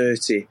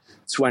 30,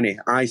 20.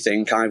 I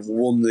think I've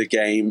won the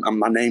game and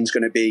my name's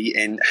going to be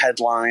in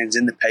headlines,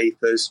 in the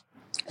papers,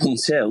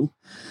 until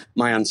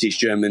my auntie's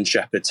German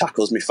Shepherd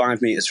tackles me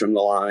 5 meters from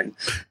the line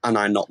and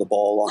I knock the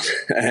ball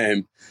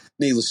on.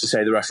 Needless to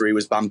say, the referee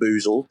was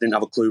bamboozled, didn't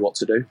have a clue what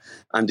to do,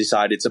 and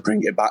decided to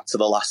bring it back to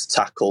the last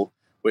tackle,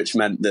 which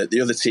meant that the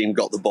other team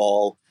got the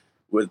ball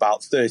with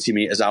about 30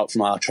 metres out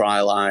from our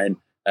try line,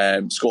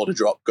 scored a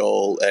drop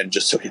goal, and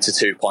just took it to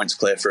 2 points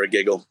clear for a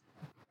giggle.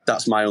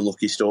 That's my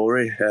unlucky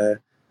story.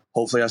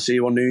 Hopefully I'll see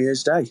you on New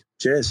Year's Day.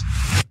 Cheers.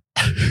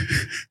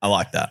 I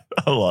like that.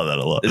 I like that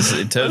a lot.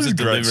 In terms of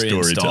delivery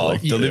and style,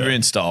 delivery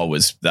and style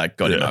was that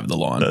got him over the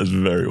line. That was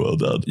very well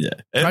done. Yeah.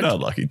 And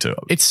unlucky too.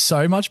 It's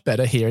so much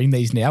better hearing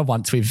these now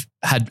once we've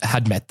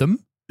had met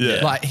them.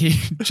 Yeah. Like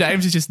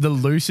James is just the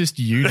loosest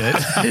unit.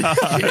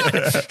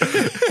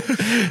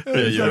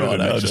 Yeah, you're right,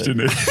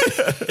 actually.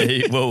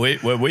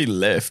 When we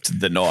left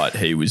the night,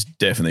 he was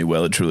definitely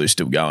well and truly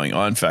still going.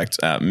 In fact,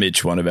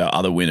 Mitch, one of our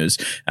other winners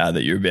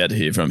that you're about to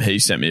hear from, he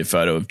sent me a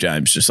photo of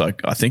James just like,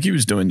 I think he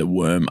was doing the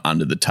worm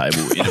under the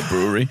table in a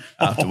brewery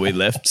after we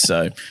left.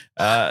 So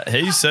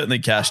he certainly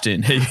cashed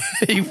in.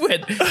 He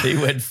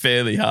went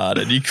fairly hard,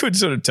 and you could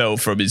sort of tell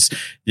from his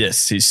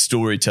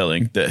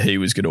storytelling that he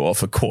was going to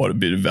offer quite a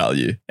bit of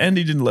value, and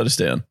he didn't let us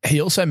down.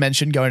 He also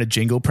mentioned going to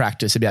jingle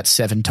practice about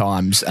 7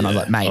 times, and I was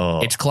like,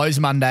 mate, it's closed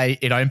Monday,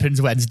 it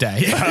opens Wednesday.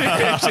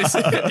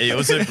 He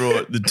also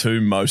brought the 2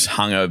 most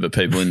hungover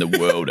people in the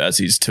world as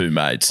his 2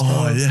 mates.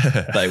 Oh,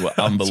 yeah. They were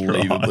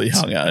unbelievably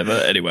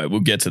hungover. Anyway, we'll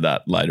get to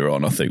that later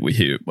on. I think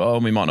we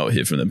might not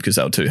hear from them because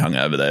they were too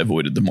hungover. They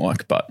avoided the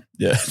mic, but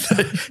yeah.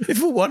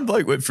 If one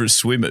bloke went for a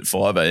swim at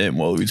 5 a.m.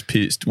 while he was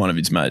pissed, one of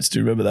his mates, do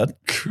you remember that?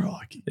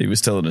 Crikey. He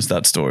was telling us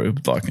that story.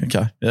 Like,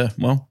 okay, yeah,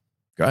 well,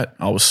 great.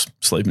 I was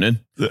sleeping in.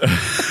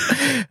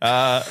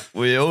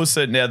 We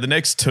also, now the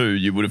next 2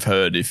 you would have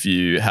heard if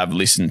you have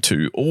listened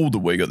to all the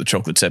We Got the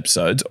Chocolates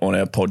episodes on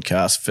our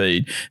podcast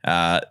feed.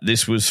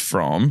 This was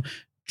from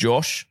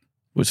Josh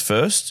was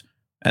first,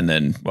 and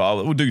then,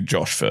 well, we'll do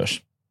Josh first.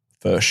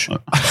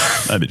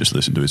 Maybe just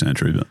listen to his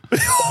entry, but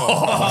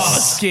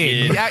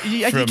Skid.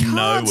 You from can't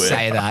nowhere.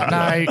 say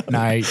that.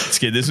 No.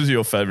 Skid, this was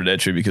your favourite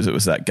entry because it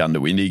was that Gunda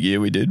Windy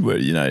gear we did where,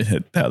 you know,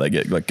 how they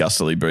get like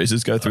gustily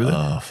breezes go through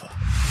there.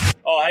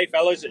 Oh, hey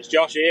fellas, it's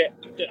Josh here.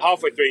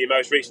 Halfway through your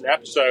most recent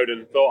episode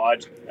and thought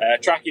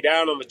I'd track you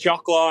down on the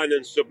chalk line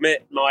and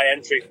submit my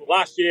entry.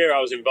 Last year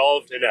I was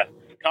involved in a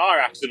car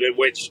accident,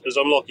 which, as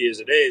unlucky as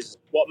it is,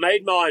 what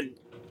made mine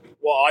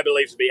what I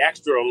believe to be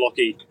extra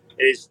unlucky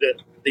is that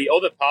the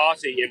other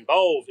party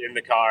involved in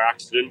the car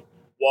accident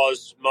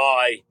was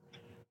my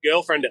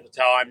girlfriend at the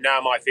time, now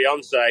my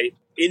fiancée,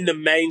 in the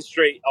main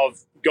street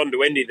of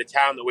Goondiwindi, the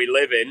town that we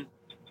live in,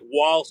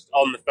 whilst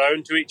on the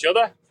phone to each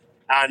other.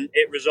 And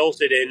it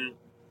resulted in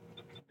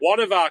one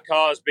of our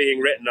cars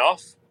being written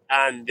off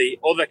and the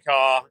other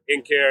car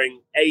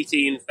incurring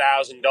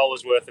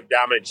 $18,000 worth of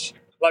damage.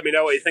 Let me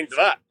know what you think of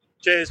that.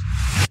 Cheers.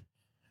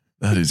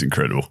 that is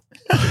incredible.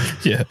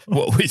 Yeah.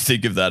 What we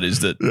think of that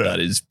is that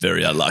is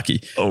very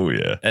unlucky. Oh,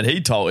 yeah. And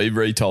he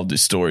retold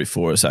this story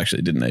for us,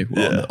 actually, didn't he?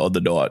 On the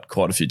night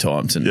quite a few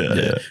times. And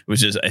it was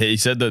just, he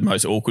said the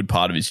most awkward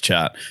part of his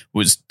chat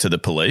was to the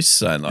police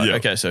saying, like,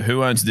 okay, so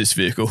who owns this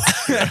vehicle?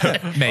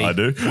 Me. I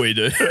do. We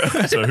do.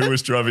 So who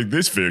was driving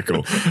this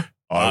vehicle?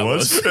 I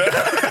was.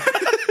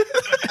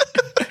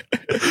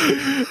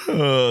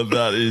 Oh,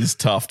 that is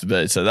tough to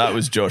beat. So that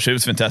was Josh. He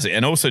was fantastic.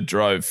 And also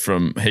drove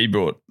from,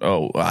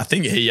 I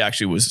think he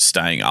actually was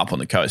staying up on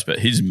the coast, but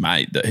his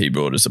mate that he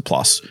brought as a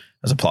plus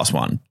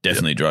one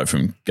definitely drove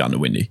from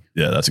Goondiwindi.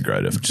 Yeah, that's a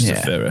great effort. Just a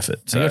fair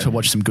effort. So you got to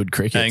watch some good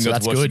cricket. And so got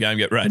that's to watch good. the game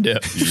get rained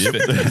out.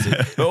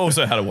 But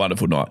also had a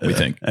wonderful night, we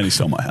think. And he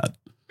stole my hat.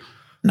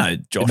 No,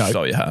 Josh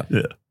stole your hat.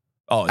 Yeah.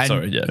 Oh, And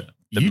sorry, yeah.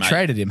 You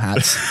traded him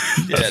hats.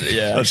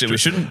 Yeah. Actually, we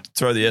shouldn't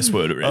throw the S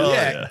word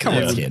around. Come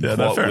on, kid. Yeah,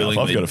 no, fair enough.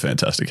 I've got a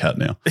fantastic hat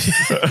now.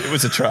 It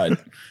was a trade.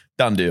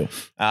 Done deal.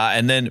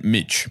 And then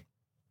Mitch.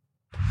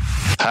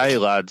 Hey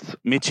lads,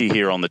 Mitchie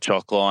here on the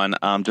chalk line.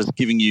 Just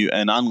giving you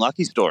an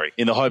unlucky story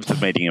in the hopes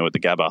of meeting you at the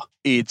Gabba.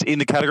 It's in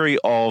the category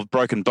of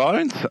broken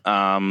bones.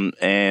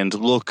 And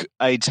look,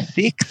 age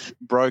 6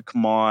 broke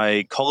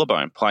my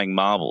collarbone playing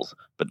marbles.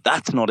 But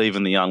that's not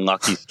even the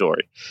unlucky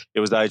story.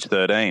 It was age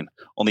 13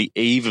 on the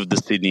eve of the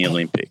Sydney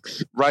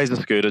Olympics. Raised a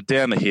scooter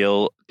down the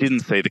hill, didn't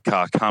see the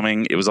car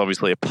coming. It was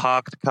obviously a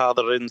parked car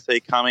that I didn't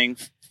see coming.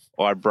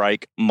 I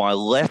break my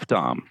left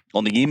arm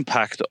on the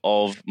impact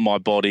of my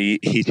body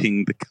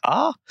hitting the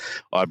car.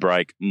 I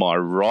break my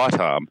right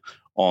arm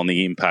on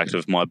the impact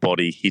of my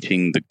body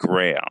hitting the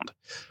ground.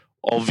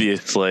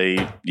 Obviously,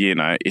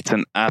 it's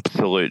an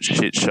absolute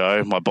shit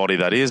show, my body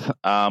that is.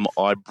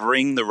 I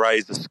bring the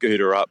Razor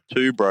scooter up,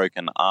 2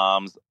 broken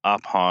arms,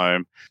 up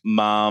home.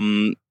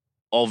 Mum,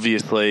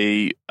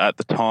 obviously, at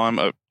the time,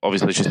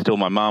 obviously she's still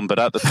my mum, but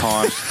at the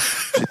time,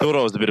 she thought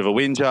I was a bit of a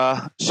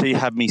whinger. She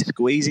had me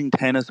squeezing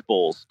tennis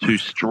balls to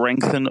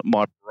strengthen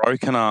my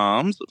broken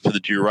arms for the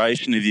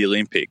duration of the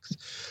Olympics.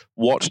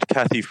 Watched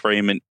Kathy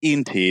Freeman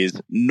in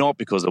tears, not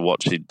because of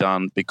what she'd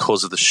done,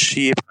 because of the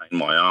sheer pain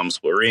my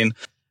arms were in.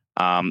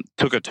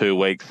 Took her 2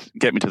 weeks,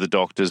 get me to the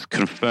doctors,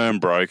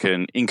 confirmed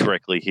broken,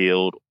 incorrectly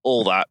healed,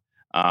 all that.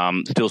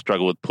 Still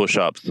struggle with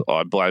push-ups.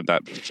 I blame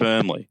that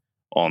firmly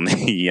on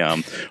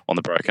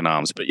the broken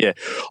arms. But yeah,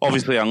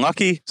 obviously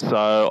unlucky. So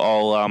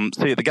I'll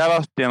see you at the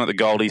Gabba down at the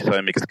Goldie so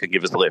Mick can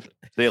give us a lift.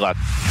 See you later.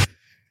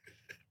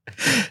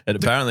 And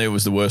apparently it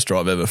was the worst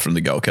drive ever from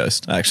the Gold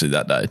Coast, actually,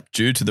 that day,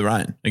 due to the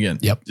rain again.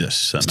 Yep.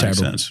 Yes, that It's makes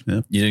terrible. sense.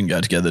 Yep. You didn't go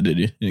together, did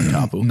you? You didn't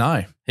carpool?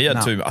 No. He had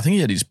No. two. I think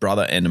he had his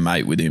brother and a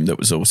mate with him that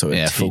was also a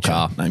teacher full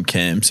car. named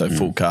Cam. So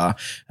full car.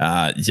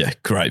 Yeah,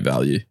 great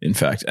value, in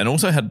fact. And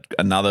also had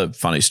another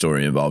funny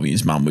story involving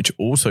his mum, which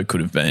also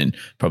could have been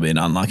probably an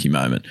unlucky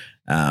moment,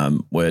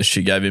 where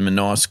she gave him a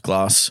nice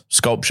glass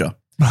sculpture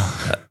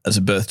as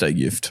a birthday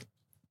gift,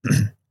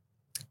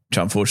 which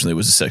unfortunately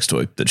was a sex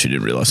toy that she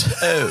didn't realise.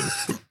 Oh,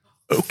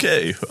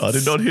 okay. I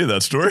did not hear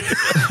that story.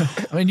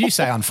 I mean, you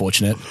say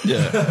unfortunate.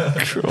 Yeah.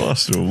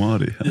 Christ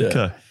almighty. Yeah.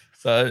 Okay.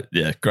 So,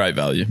 yeah, great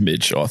value.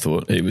 Mitch, I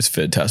thought he was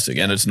fantastic.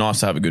 And it's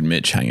nice to have a good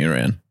Mitch hanging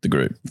around the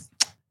group.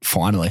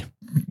 Finally.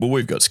 Well,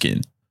 we've got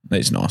Skin.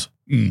 He's nice.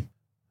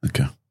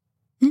 Okay.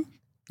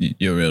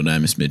 Your real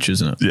name is Mitch,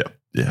 isn't it? Yeah.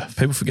 Yeah.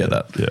 People forget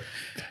that.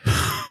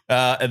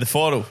 Yeah. And the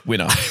final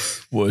winner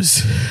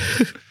was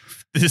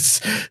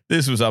this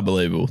was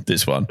unbelievable,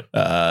 this one.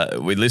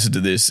 We listened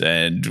to this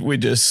and we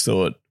just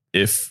thought,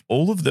 if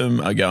all of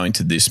them are going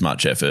to this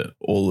much effort,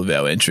 all of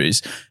our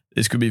entries,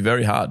 this could be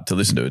very hard to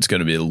listen to. It's going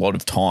to be a lot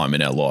of time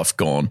in our life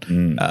gone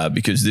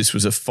because this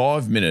was a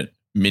 5-minute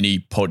mini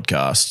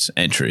podcast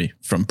entry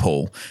from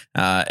Paul.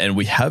 And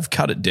we have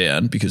cut it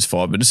down because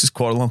 5 minutes is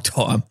quite a long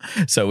time.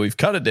 So we've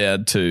cut it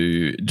down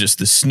to just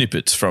the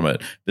snippets from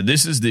it. But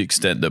this is the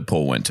extent that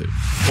Paul went to.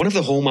 One of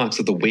the hallmarks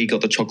of the We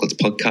Got the Chocolates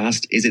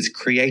podcast is its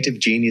creative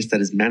genius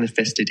that is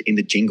manifested in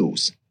the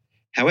jingles.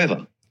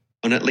 However,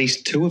 on at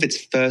least 2 of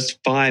its first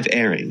 5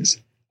 airings,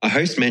 a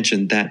host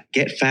mentioned that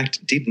Get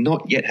Fact did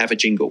not yet have a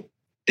jingle.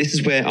 This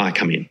is where I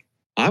come in.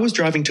 I was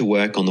driving to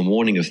work on the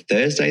morning of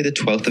Thursday, the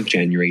 12th of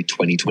January,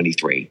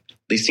 2023,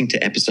 listening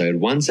to episode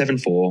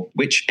 174,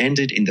 which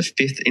ended in the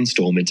 5th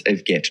installment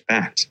of Get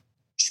Fact.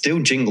 Still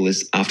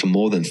jingleless after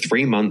more than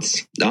 3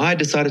 months, I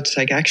decided to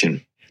take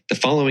action. The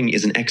following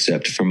is an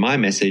excerpt from my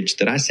message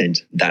that I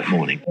sent that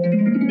morning.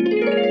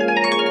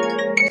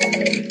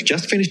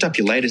 Just finished up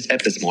your latest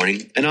ep this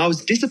morning, and I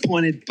was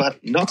disappointed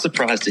but not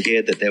surprised to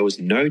hear that there was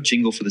no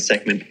jingle for the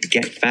segment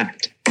Get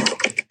Fact.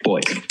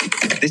 Boys,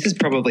 this is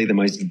probably the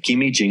most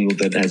gimme jingle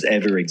that has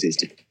ever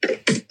existed.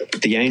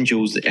 The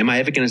Angels, Am I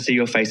Ever Going to See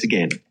Your Face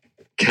Again?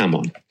 Come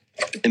on.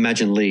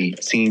 Imagine Lee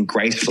singing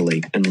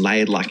gracefully and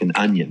layered like an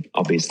onion,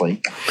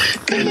 obviously.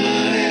 Am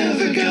I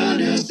ever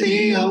gonna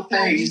see your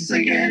face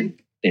again?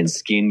 Then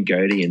Skin,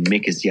 Godey, and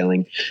Mick is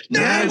yelling,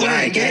 No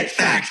way, Get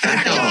Fact,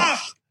 fact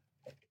off!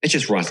 It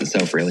just writes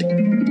itself, really.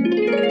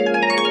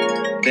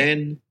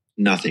 Then,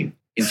 nothing.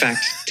 In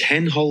fact,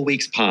 10 whole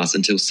weeks pass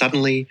until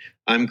suddenly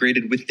I'm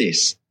greeted with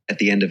this at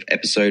the end of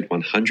episode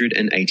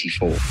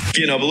 184.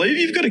 Finn, I believe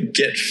you've got a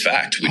Get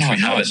Fact, which we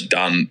haven't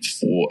done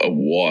for a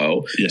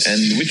while,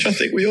 and which I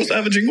think we also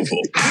have a jingle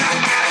for.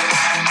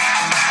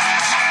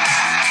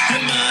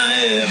 Am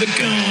I ever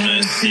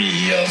gonna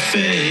see your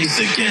face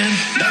again?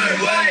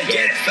 No way,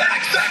 Get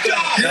Fact, fact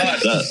off!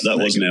 That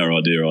wasn't our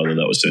idea either.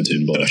 That was sent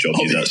in by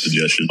Shocky, that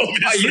suggestion. Oh,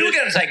 you were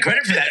going to take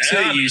credit for that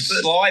too, you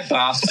sly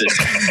bastard.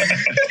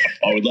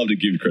 I would love to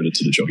give credit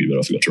to the Shocky, but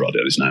I forgot to write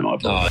down his name. I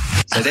apologize.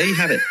 So there you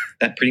have it.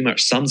 That pretty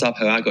much sums up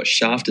how I got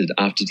shafted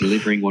after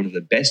delivering one of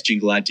the best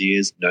jingle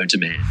ideas known to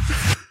man.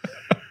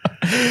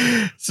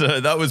 So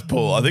that was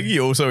Paul. I think he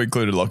also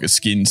included like a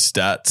Skin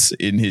stats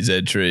in his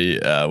entry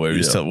where he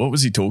was telling, what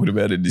was he talking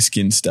about in his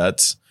Skin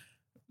stats?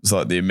 It's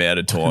like the amount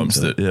of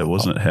times that... Yeah,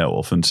 wasn't it how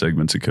often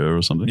segments occur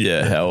or something?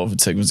 Yeah, how often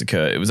segments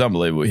occur. It was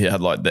unbelievable. He had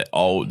like the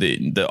old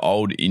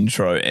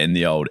intro and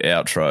the old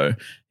outro.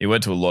 He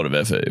went to a lot of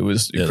effort. It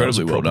was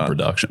incredibly well done.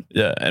 Production.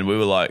 Yeah, and we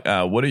were like,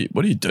 what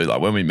do you do?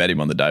 Like when we met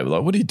him on the day, we're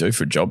like, what do you do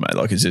for a job, mate?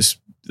 Like, is this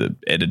the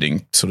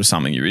editing sort of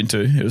something you're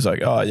into? He was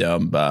like, oh yeah,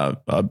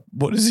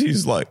 what is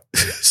his like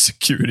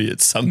security at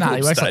Suncorp No,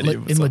 he works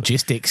Stadium? in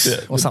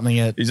logistics or something.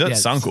 He's at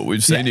Suncorp.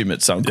 We've seen him at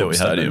Suncorp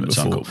Stadium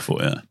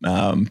before.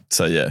 Yeah.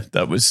 So yeah,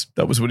 that was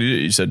what he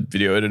did. He said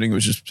video editing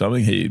was just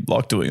something he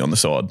liked doing on the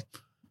side.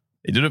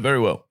 He did it very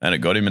well, and it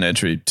got him an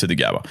entry to the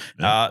Gabba.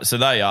 Yeah. So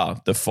they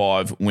are the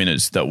 5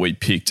 winners that we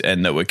picked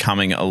and that were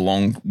coming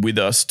along with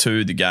us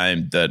to the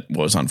game that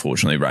was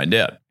unfortunately rained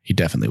out. He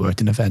definitely worked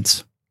in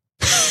events.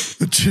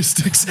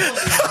 Logistics.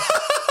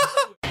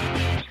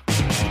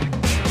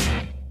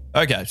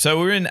 Okay, so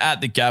we're in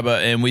at the Gabba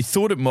and we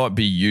thought it might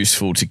be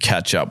useful to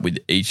catch up with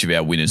each of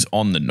our winners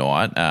on the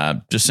night.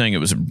 Just seeing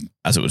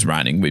as it was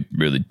raining, we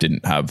really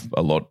didn't have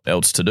a lot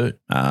else to do.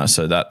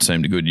 So that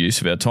seemed a good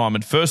use of our time.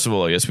 And first of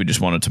all, I guess we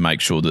just wanted to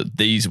make sure that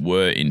these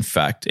were in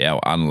fact our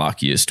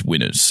unluckiest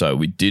winners. So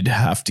we did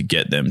have to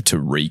get them to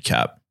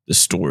recap the the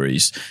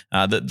stories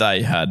that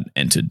they had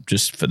entered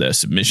just for their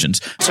submissions.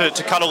 To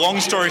cut a long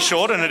story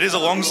short, and it is a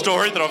long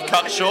story that I've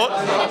cut short,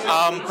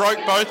 broke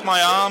both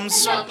my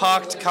arms,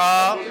 parked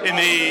car in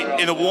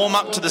the warm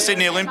up to the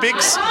Sydney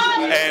Olympics,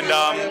 and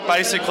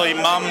basically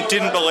Mum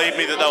didn't believe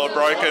me that they were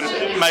broken,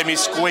 made me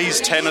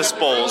squeeze tennis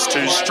balls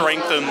to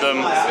strengthen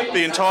them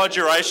the entire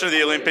duration of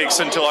the Olympics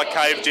until I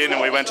caved in and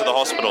we went to the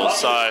hospital.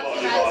 So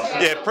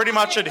yeah, pretty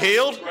much had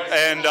healed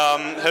and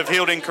have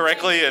healed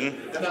incorrectly, and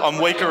I'm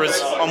weaker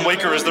as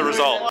the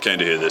result. Keen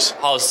to hear this.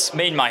 I was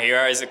meeting my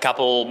heroes a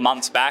couple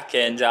months back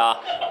and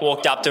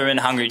walked up to him in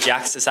Hungry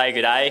Jack's to say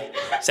good day.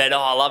 Said,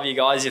 I love you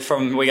guys. You're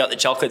from We Got the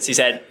Chocolates. He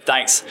said,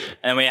 thanks.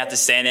 And we had to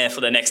stand there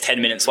for the next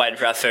 10 minutes waiting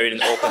for our food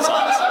in awkward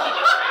silence.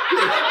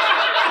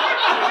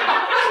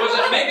 Was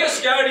it Mika,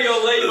 Scotty,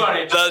 or Lee on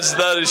it?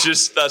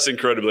 That's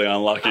incredibly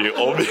unlucky.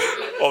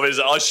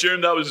 Obviously, I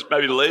assume that was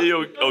maybe Lee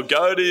or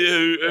Goaty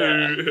who...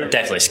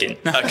 Definitely Skin.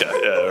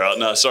 Okay, yeah, right.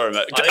 No, sorry,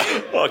 mate.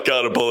 I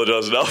can't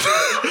apologise enough.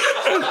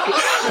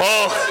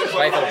 Paul,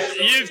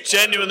 you've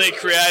genuinely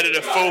created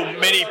a full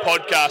mini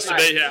podcast to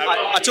be here.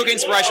 I took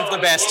inspiration from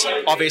the best,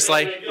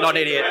 obviously, not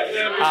an idiot.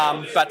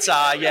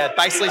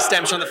 Basically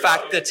stems from the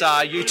fact that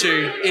you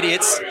two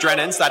idiots,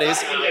 Drennans, that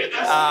is,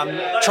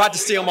 tried to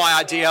steal my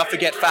idea,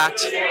 forget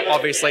fact.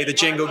 Obviously, the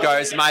jingle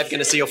goes, Maeve going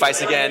to see your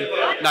face again.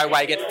 No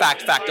way, get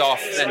fact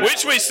off. And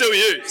which we still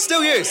use.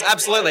 Still use,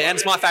 absolutely. And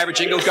it's my favourite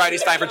jingle,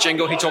 Goaty's favourite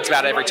jingle. He talks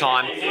about it every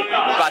time.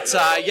 But,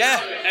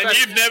 yeah. And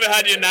you've never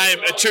had your name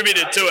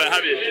attributed to it,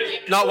 have you?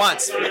 Not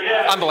once.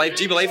 Unbelievable.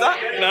 Do you believe that?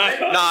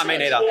 No, me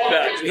neither.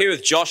 I'm here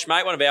with Josh,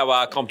 mate, one of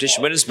our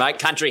competition winners, mate.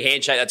 Country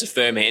handshake, that's a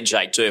firm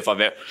handshake too, if I've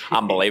ever...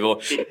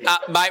 Unbelievable.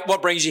 Mate,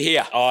 what brings you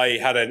here? I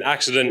had an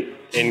accident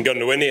in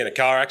Goondiwindi, in a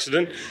car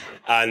accident,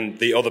 and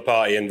the other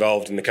party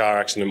involved in the car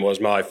accident was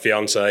my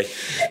fiancée.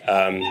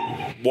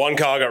 One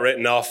car got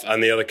written off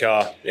and the other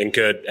car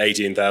incurred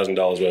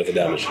 $18,000 worth of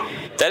damage.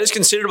 That is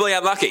considerably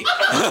unlucky.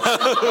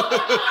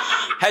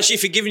 Has she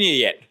forgiven you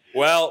yet?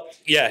 Well,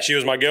 yeah, she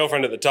was my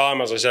girlfriend at the time,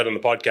 as I said on the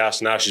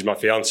podcast. Now she's my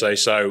fiancée,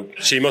 so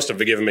she must have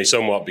forgiven me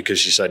somewhat because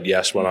she said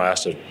yes when I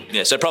asked her.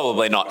 Yeah, so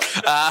probably not.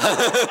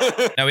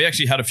 Now, we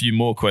actually had a few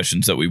more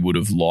questions that we would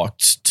have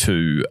liked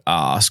to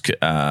ask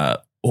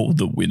all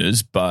the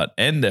winners,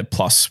 and their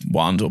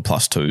 +1s or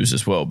 +2s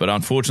as well. But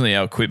unfortunately,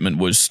 our equipment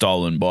was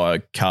stolen by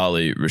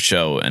Carly,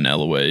 Rochelle, and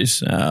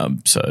Eloise.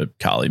 So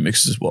Carly,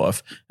 Mick's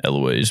wife,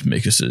 Eloise,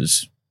 Mick's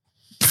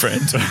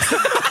friend.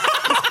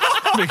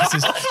 Mick's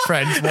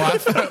friend,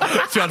 wife,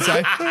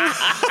 fiance.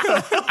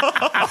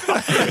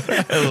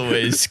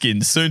 Eloise,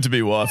 Skin's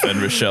soon-to-be wife,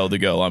 and Rochelle, the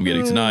girl I'm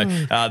getting to know.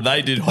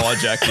 They did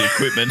hijack the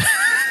equipment.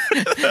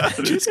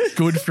 Just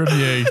good from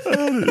you.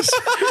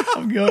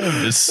 I'm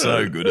just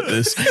so good at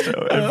this.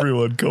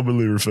 Everyone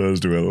commonly refers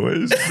to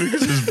Eloise,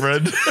 Mick's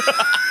friend.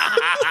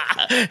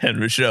 And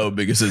Rochelle,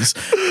 Mick's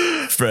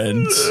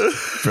friend,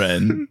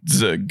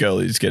 girl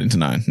he's getting to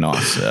know.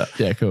 Nice.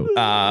 Yeah, cool.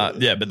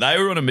 But they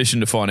were on a mission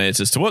to find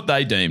answers to what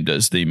they deemed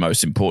as the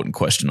most important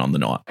question on the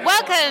night.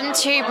 Welcome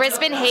to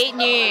Brisbane Heat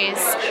News.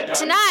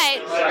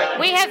 Tonight,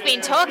 we have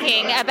been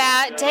talking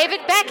about David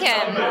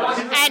Beckham.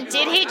 And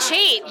did he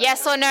cheat?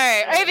 Yes or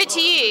no? Over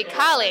to you,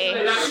 Carly.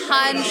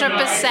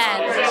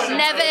 100%.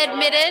 Never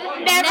admitted.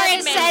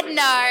 Never said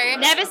no.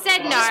 Never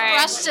said no. Just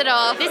brushed it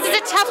off. This is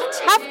a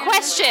tough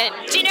question.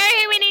 Do you know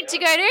who we need to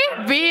go to?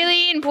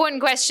 Really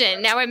important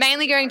question. Now, we're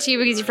mainly going to you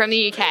because you're from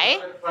the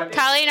UK.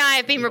 Carly and I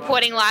have been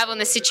reporting live on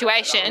the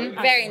situation.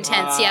 Very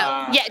intense,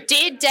 yeah. Yeah,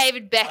 did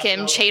David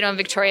Beckham cheat on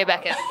Victoria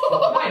Beckham?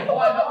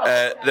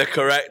 The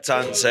correct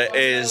answer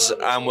is,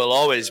 and will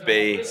always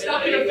be,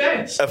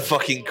 a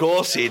fucking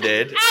course he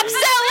did.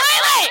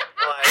 Absolutely!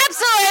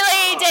 Absolutely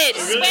he did.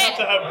 You really have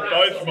to have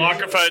both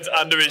microphones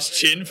under his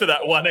chin for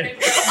that one.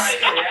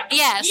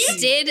 Yes.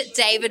 Did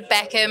David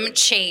Beckham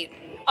cheat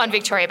on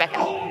Victoria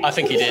Beckham? I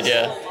think he did,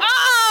 yeah.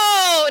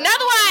 Oh,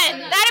 another one.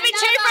 That'll be 2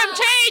 from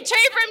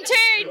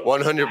 2.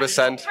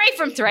 100%. 3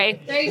 from 3.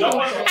 And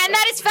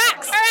that is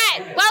facts. All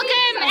right.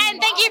 Welcome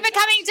and thank you for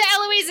coming to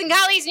Eloise and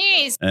Carly's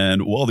News.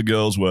 And while the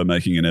girls were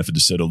making an effort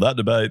to settle that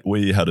debate,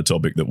 we had a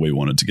topic that we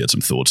wanted to get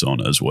some thoughts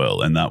on as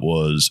well. And that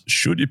was,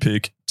 should you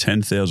pick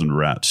 10,000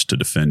 rats to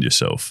defend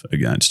yourself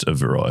against a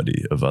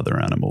variety of other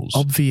animals?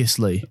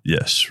 Obviously.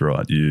 Yes,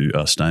 right. You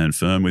are staying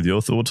firm with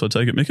your thoughts, I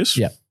take it, Mick's?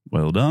 Yeah.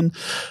 Well done.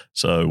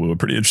 So we were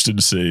pretty interested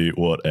to see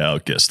what our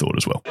guests thought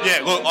as well.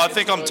 Yeah, look, I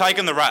think I'm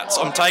taking the rats.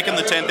 I'm taking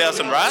the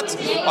 10,000 rats.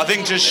 I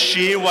think just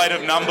sheer weight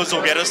of numbers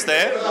will get us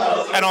there.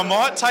 And I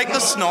might take the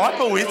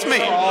sniper with me.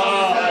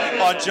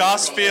 I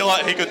just feel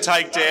like he could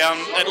take down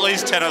at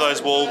least 10 of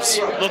those wolves.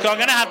 Look, I'm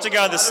going to have to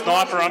go the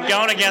sniper. I'm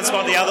going against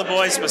what the other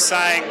boys were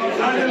saying.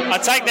 I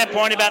take that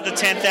point about the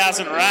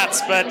 10,000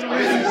 rats, but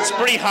it's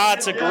pretty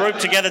hard to group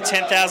together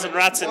 10,000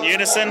 rats in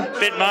unison.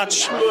 Bit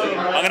much.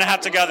 I'm going to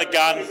have to go the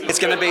gun. It's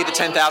going to be be the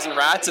 10,000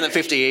 rats and the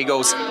 50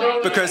 eagles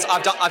because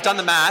I've done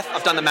the math.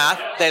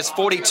 There's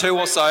 42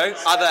 or so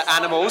other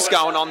animals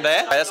going on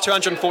there. That's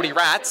 240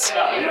 rats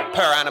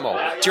per animal.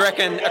 Do you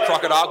reckon a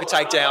crocodile could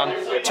take down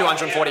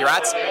 240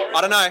 rats?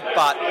 I don't know,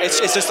 but it's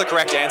just the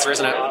correct answer,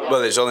 isn't it? Well,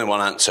 there's only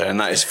one answer, and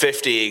that is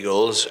 50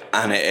 eagles,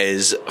 and it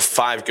is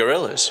 5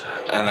 gorillas,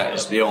 and that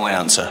is the only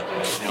answer.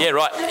 Yeah,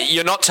 right.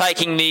 You're not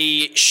taking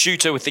the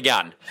shooter with the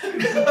gun.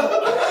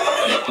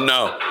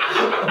 No,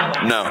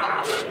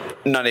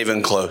 not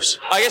even close.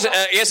 I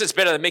guess it's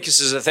better than Mick's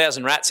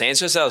 1,000 rats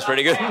answer, so that was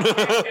pretty good.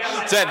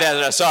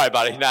 10,000, sorry,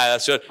 buddy. No,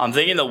 that's good. I'm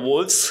thinking the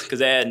Wolves, because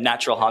they're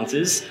natural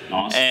hunters,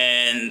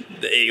 and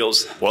the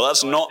Eagles. Well,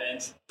 that's not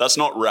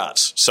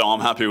rats, so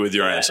I'm happy with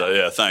your answer.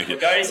 Yeah, thank you.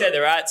 Cody said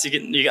the rats, I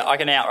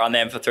can outrun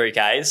them for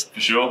 3Ks.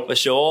 For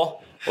sure.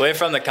 We're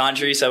from the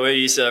country, so we're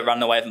used to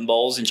running away from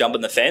balls and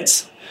jumping the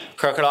fence.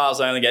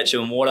 Crocodiles only get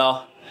you in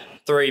water.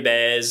 3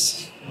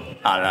 bears.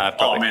 I don't know.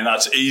 Probably. I mean,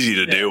 that's easy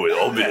to deal with,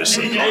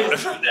 obviously. Outrun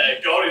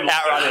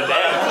a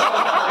bear.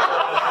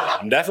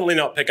 I'm definitely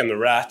not picking the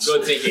rats.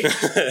 Good thinking.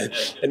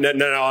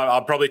 No,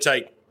 I'll probably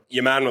take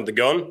your man with the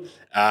gun,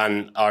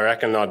 and I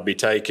reckon I'd be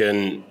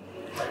taking,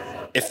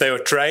 if they were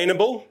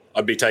trainable,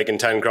 I'd be taking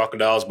 10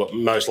 crocodiles, but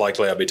most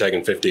likely I'd be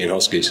taking 15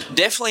 huskies.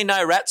 Definitely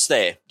no rats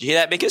there. Do you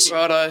hear that, Mickus?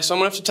 Righto, so I'm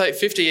going to have to take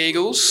 50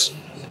 eagles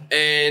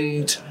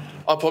and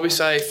I'll probably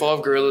say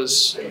 5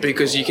 gorillas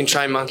because you can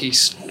train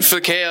monkeys. For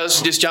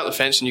cows, just jump the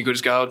fence and you're good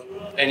as gold.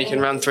 And you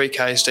can run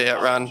 3Ks to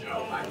outrun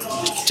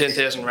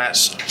 10,000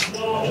 rats.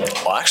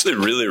 I actually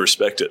really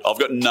respect it. I've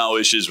got no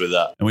issues with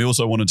that. And we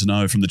also wanted to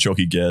know from the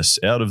Chalky guests,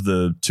 out of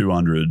the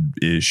 200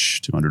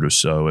 or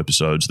so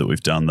episodes that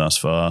we've done thus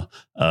far,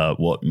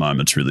 what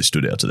moments really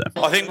stood out to them?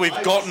 I think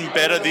we've gotten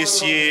better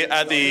this year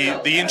at the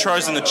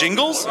intros and the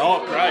jingles.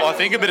 Oh, great. I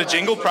think a bit of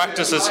jingle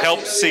practice has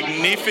helped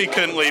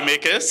significantly,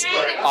 Mickus.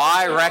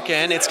 I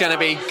reckon it's going to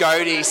be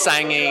Goaty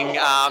singing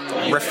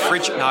No,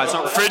 it's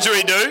not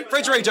Fridgery-doo.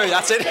 Fridgery-doo,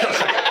 that's it.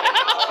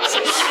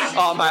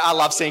 Oh, mate, I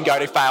love seeing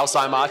Goaty fail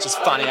so much. It's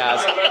funny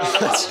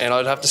as. And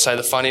I'd have to say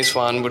the funniest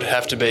one would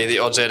have to be the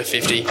odds out of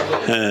 50.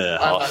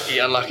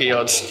 Unlucky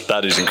odds.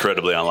 That is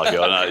incredibly unlucky.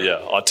 I know,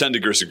 yeah. I tend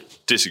to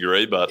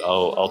disagree, but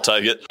I'll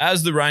take it.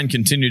 As the rain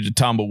continued to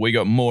tumble, we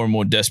got more and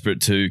more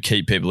desperate to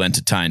keep people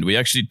entertained. We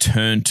actually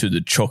turned to the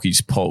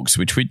Chockies Pogs,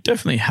 which we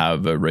definitely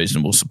have a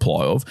reasonable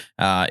supply of,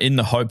 in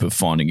the hope of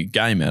finding a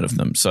game out of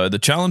them. So the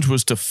challenge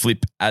was to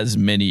flip as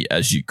many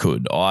as you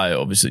could. I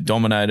obviously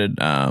dominated.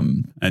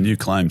 And you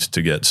claimed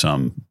to get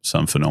some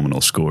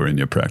phenomenal score in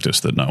your practice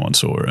that no one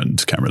saw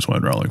and cameras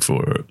weren't rolling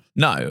for.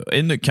 No,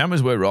 in the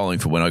cameras were rolling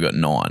for when I got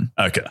 9.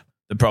 Okay.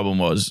 The problem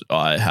was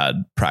I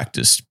had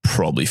practiced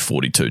probably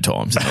 42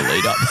 times in the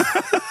lead up.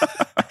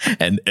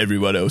 And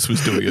everyone else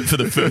was doing it for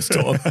the first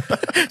time.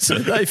 So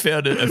they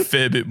found it a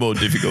fair bit more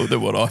difficult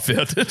than what I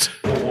found it.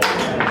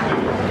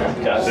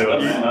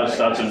 That's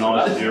such a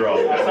nice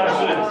 0.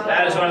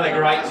 That is one of the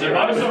great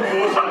zeros.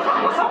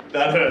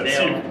 That hurts.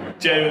 You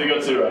genuinely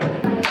got 0.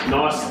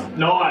 Nice.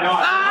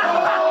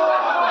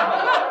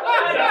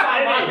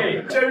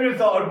 Genuinely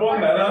thought I'd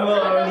won that. I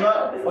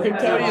can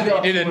tell you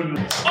that you didn't.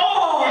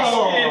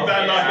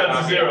 Bad luck,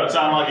 that's a 0. It's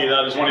unlucky.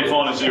 That is one of your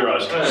finest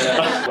zeros.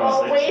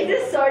 Oh, Weeze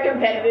is so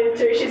competitive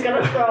too. She's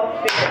going to throw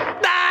a fit.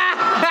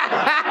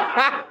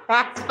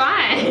 It's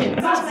fine.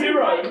 It's a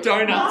 0.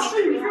 Donuts.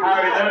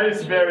 Harry, that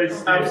is very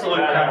absolute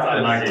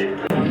unlucky.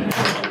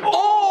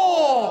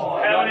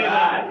 How many of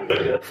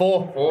that?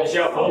 4.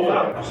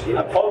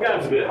 That pole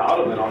game's a bit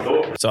harder than I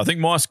thought. So I think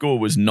my score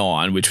was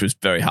 9, which was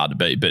very hard to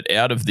beat. But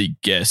out of the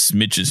guests,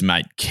 Mitch's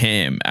mate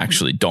Cam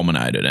actually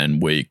dominated,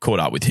 and we caught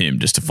up with him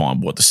just to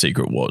find what the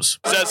secret was.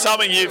 Is that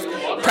something you've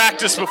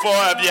practiced before?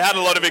 Have you had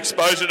a lot of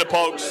exposure to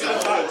pogs?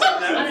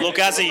 Look,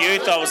 as a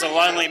youth, I was a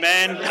lonely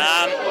man.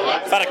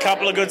 I've had a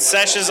couple of good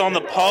sessions on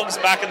the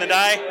pogs back in the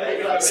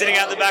day, sitting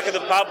out the back of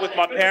the pub with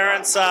my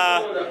parents,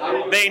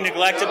 being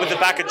neglected with the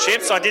back of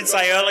chips. I did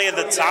say earlier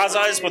that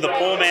Tarzos were the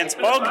poor man's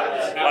pog.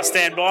 I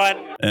stand by it.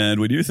 And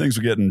we knew things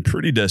were getting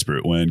pretty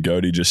desperate when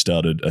Goaty just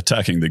started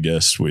attacking the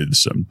guests with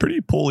some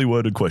pretty poorly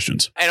worded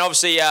questions. And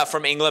obviously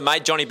from England,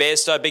 mate, Johnny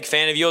Bairstow, big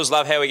fan of yours.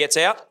 Love how he gets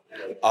out.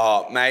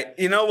 Oh, mate,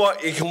 you know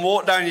what? You can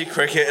walk down your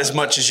cricket as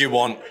much as you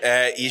want.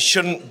 You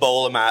shouldn't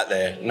bowl him out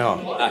there.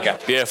 No. Okay,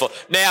 beautiful.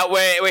 Now,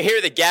 we're here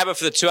at the Gabba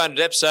for the 200th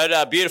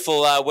episode.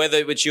 Beautiful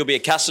weather, which you'll be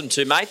accustomed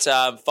to, mate.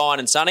 Fine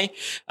and sunny.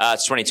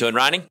 It's 22 and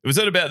raining. It was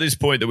at about this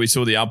point that we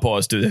saw the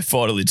umpires do their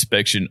final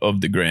inspection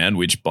of the ground,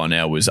 which by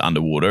now was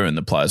underwater and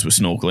the players were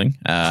snorkeling.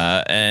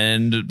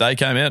 And they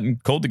came out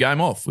and called the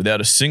game off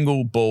without a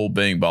single ball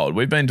being bowled.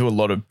 We've been to a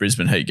lot of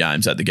Brisbane Heat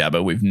games at the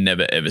Gabba. We've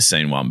never, ever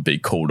seen one be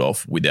called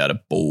off without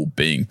a ball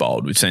being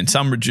bowled. We've seen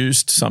some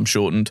reduced, some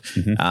shortened,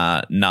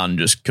 none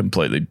just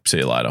completely see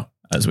you later,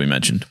 as we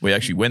mentioned. We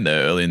actually went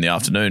there early in the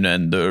afternoon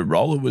and the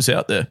roller was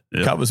out there.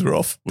 Yep. Covers were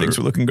off. Things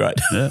were looking great.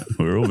 Yeah,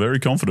 we were all very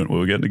confident we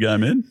were getting the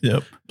game in.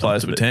 Yep.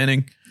 Players were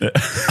tanning. Yeah.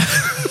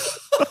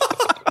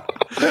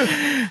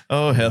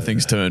 Oh, how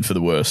things turned for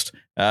the worst.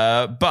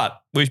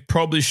 But we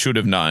probably should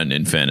have known,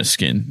 in fairness,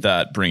 Skin,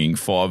 that bringing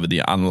 5 of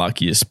the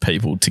unluckiest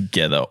people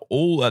together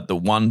all at the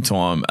one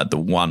time at the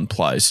one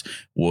place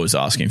was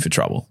asking for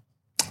trouble.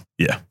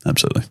 Yeah,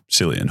 absolutely.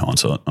 Silly in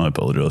hindsight. I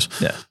apologise.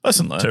 Yeah,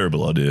 lesson learned.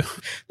 Terrible idea.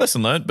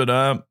 Lesson learned, but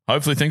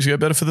hopefully things will get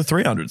better for the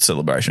 300th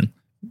celebration.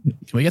 Can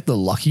we get the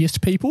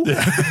luckiest people?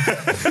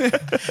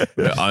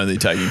 We're only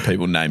taking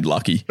people named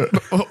Lucky.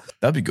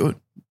 That'd be good.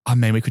 I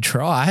mean, we could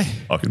try.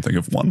 I can think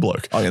of one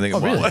bloke. I can think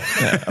of one. Really?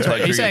 Yeah, I played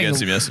cricket saying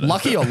against him yesterday.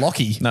 Lucky or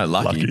Locky? No,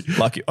 Lucky.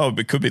 Oh,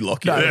 it could be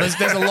Lucky. No,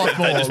 there's a lot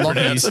more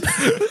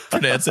Lockies.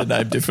 Pronounce their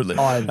name differently.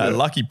 know.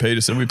 Lucky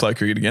Peterson, we play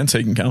cricket against.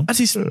 He can come. That's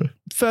his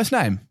first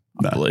name.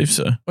 I believe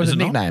so. What is it his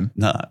not? nickname?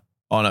 No.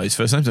 Oh, no, his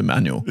first name's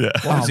Emmanuel. Yeah.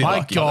 Why is Oh he my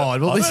Lucky?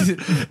 God! Well, this is.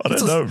 I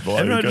don't know. Why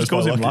Everyone he just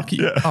goes calls by him Lucky.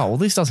 Yeah. Oh well,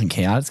 this doesn't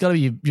count. It's got to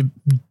be your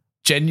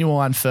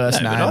genuine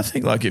first No, name. but I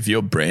think like if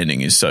your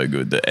branding is so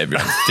good that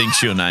everyone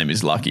thinks your name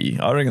is Lucky,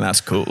 I reckon that's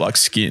cool. Like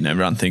Skin,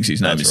 everyone thinks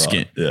his name That's is right.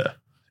 Skin. Yeah.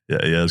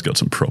 Yeah, he has got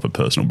some proper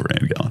personal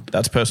brand going.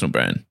 That's personal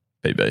brand.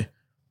 PB.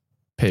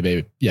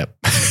 PB. Yep.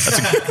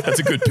 That's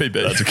a good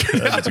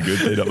PB. That's a good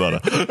peanut butter.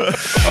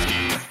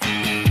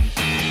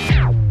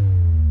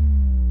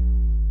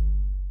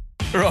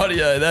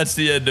 Rightio, that's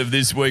the end of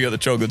this Week of the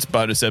Chocolates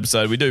bonus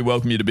episode. We do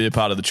welcome you to be a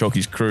part of the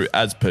Chockies crew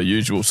as per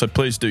usual, so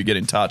please do get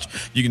in touch.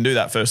 You can do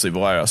that firstly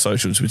via our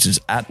socials, which is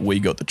at We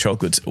Got the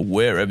Chocolates,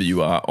 wherever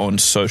you are on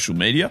social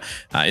media.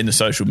 In the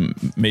social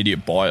media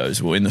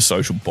bios, well, in the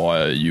social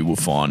bio, you will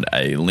find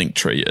a link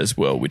tree as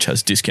well, which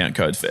has discount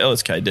codes for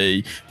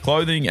LSKD,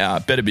 clothing,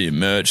 Better Beer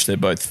merch. They're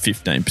both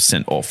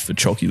 15% off for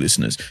Chocky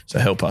listeners, so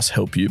help us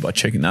help you by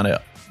checking that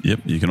out.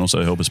 Yep, you can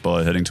also help us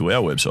by heading to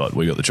our website,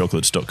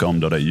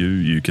 wegotthechocolates.com.au.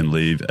 You can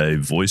leave a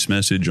voice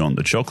message on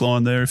the Choc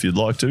line there if you'd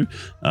like to,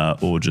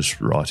 or just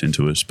write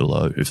into us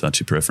below if that's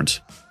your preference.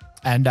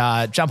 And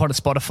jump onto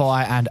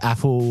Spotify and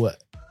Apple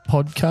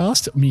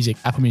Podcast Music.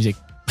 Apple Music.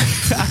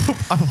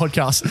 Apple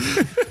Podcast.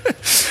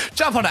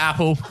 Jump onto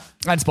Apple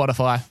and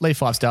Spotify. Leave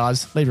 5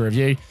 stars. Leave a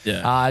review.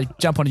 Yeah.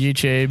 Jump onto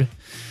YouTube.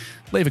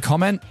 Leave a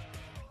comment.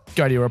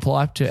 Go to your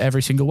reply to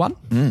every single one.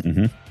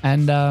 Mm-hmm.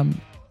 And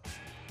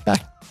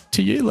back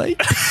to you, Lee. And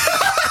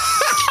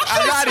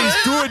that is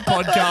good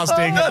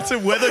podcasting. That's a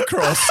weather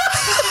cross.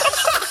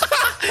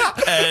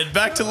 And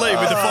back to Lee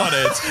with the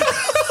finance.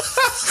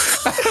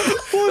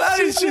 That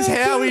is just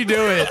how we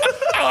do it.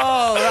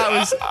 Oh, that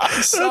was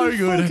so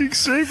good. Fucking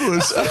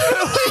seamless.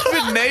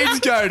 Even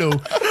needs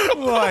Godel.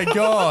 Oh my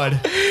God.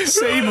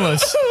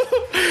 Seamless.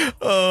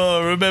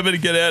 Oh, remember to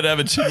get out and have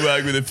a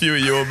chinwag with a few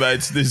of your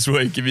mates this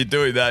week. If you're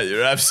doing that,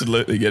 you're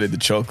absolutely getting the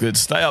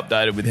chocolates. Stay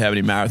updated with how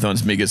many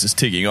marathons Migas is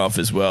ticking off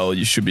as well.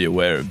 You should be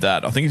aware of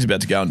that. I think he's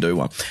about to go and do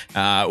one.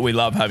 We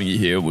love having you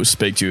here. We'll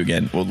speak to you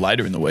again, well,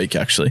 later in the week,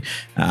 actually.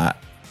 And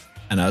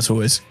as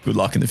always, good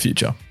luck in the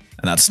future.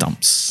 And that's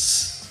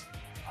Stumps.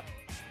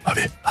 Love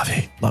you. Love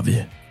you. Love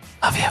you.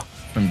 Love you.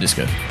 From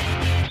Disco.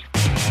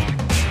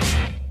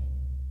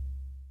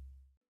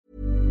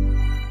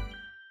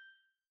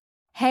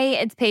 Hey,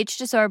 it's Paige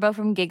DeSorbo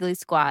from Giggly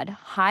Squad.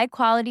 High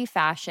quality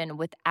fashion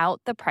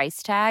without the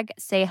price tag.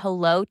 Say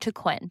hello to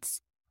Quince.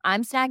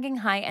 I'm snagging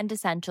high-end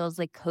essentials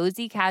like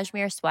cozy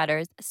cashmere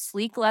sweaters,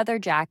 sleek leather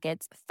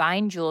jackets,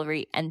 fine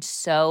jewelry, and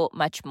so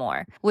much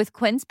more. With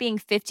Quince being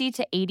 50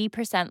 to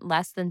 80%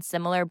 less than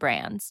similar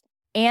brands.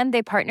 And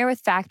they partner with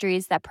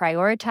factories that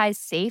prioritize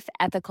safe,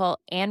 ethical,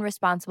 and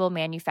responsible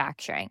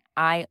manufacturing.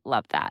 I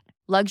love that.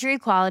 Luxury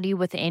quality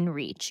within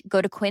reach.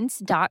 Go to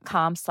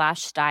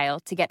quince.com/style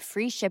to get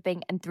free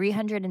shipping and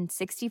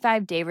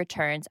 365-day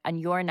returns on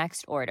your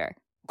next order.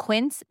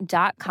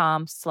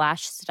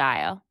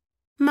 Quince.com/style.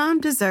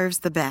 Mom deserves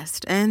the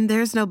best, and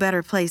there's no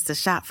better place to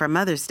shop for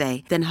Mother's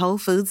Day than Whole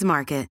Foods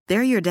Market.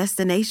 They're your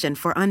destination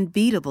for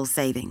unbeatable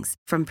savings,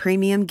 from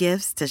premium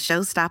gifts to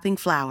show-stopping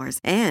flowers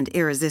and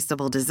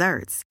irresistible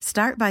desserts.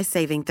 Start by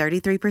saving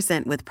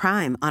 33% with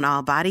Prime on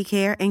all body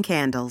care and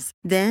candles.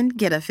 Then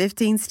get a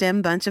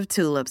 15-stem bunch of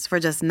tulips for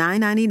just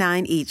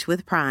 $9.99 each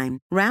with Prime.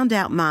 Round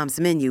out Mom's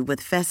menu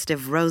with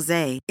festive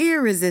rosé,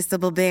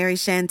 irresistible berry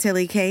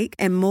chantilly cake,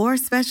 and more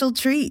special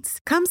treats.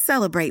 Come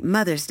celebrate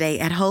Mother's Day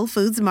at Whole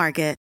Foods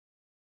Market.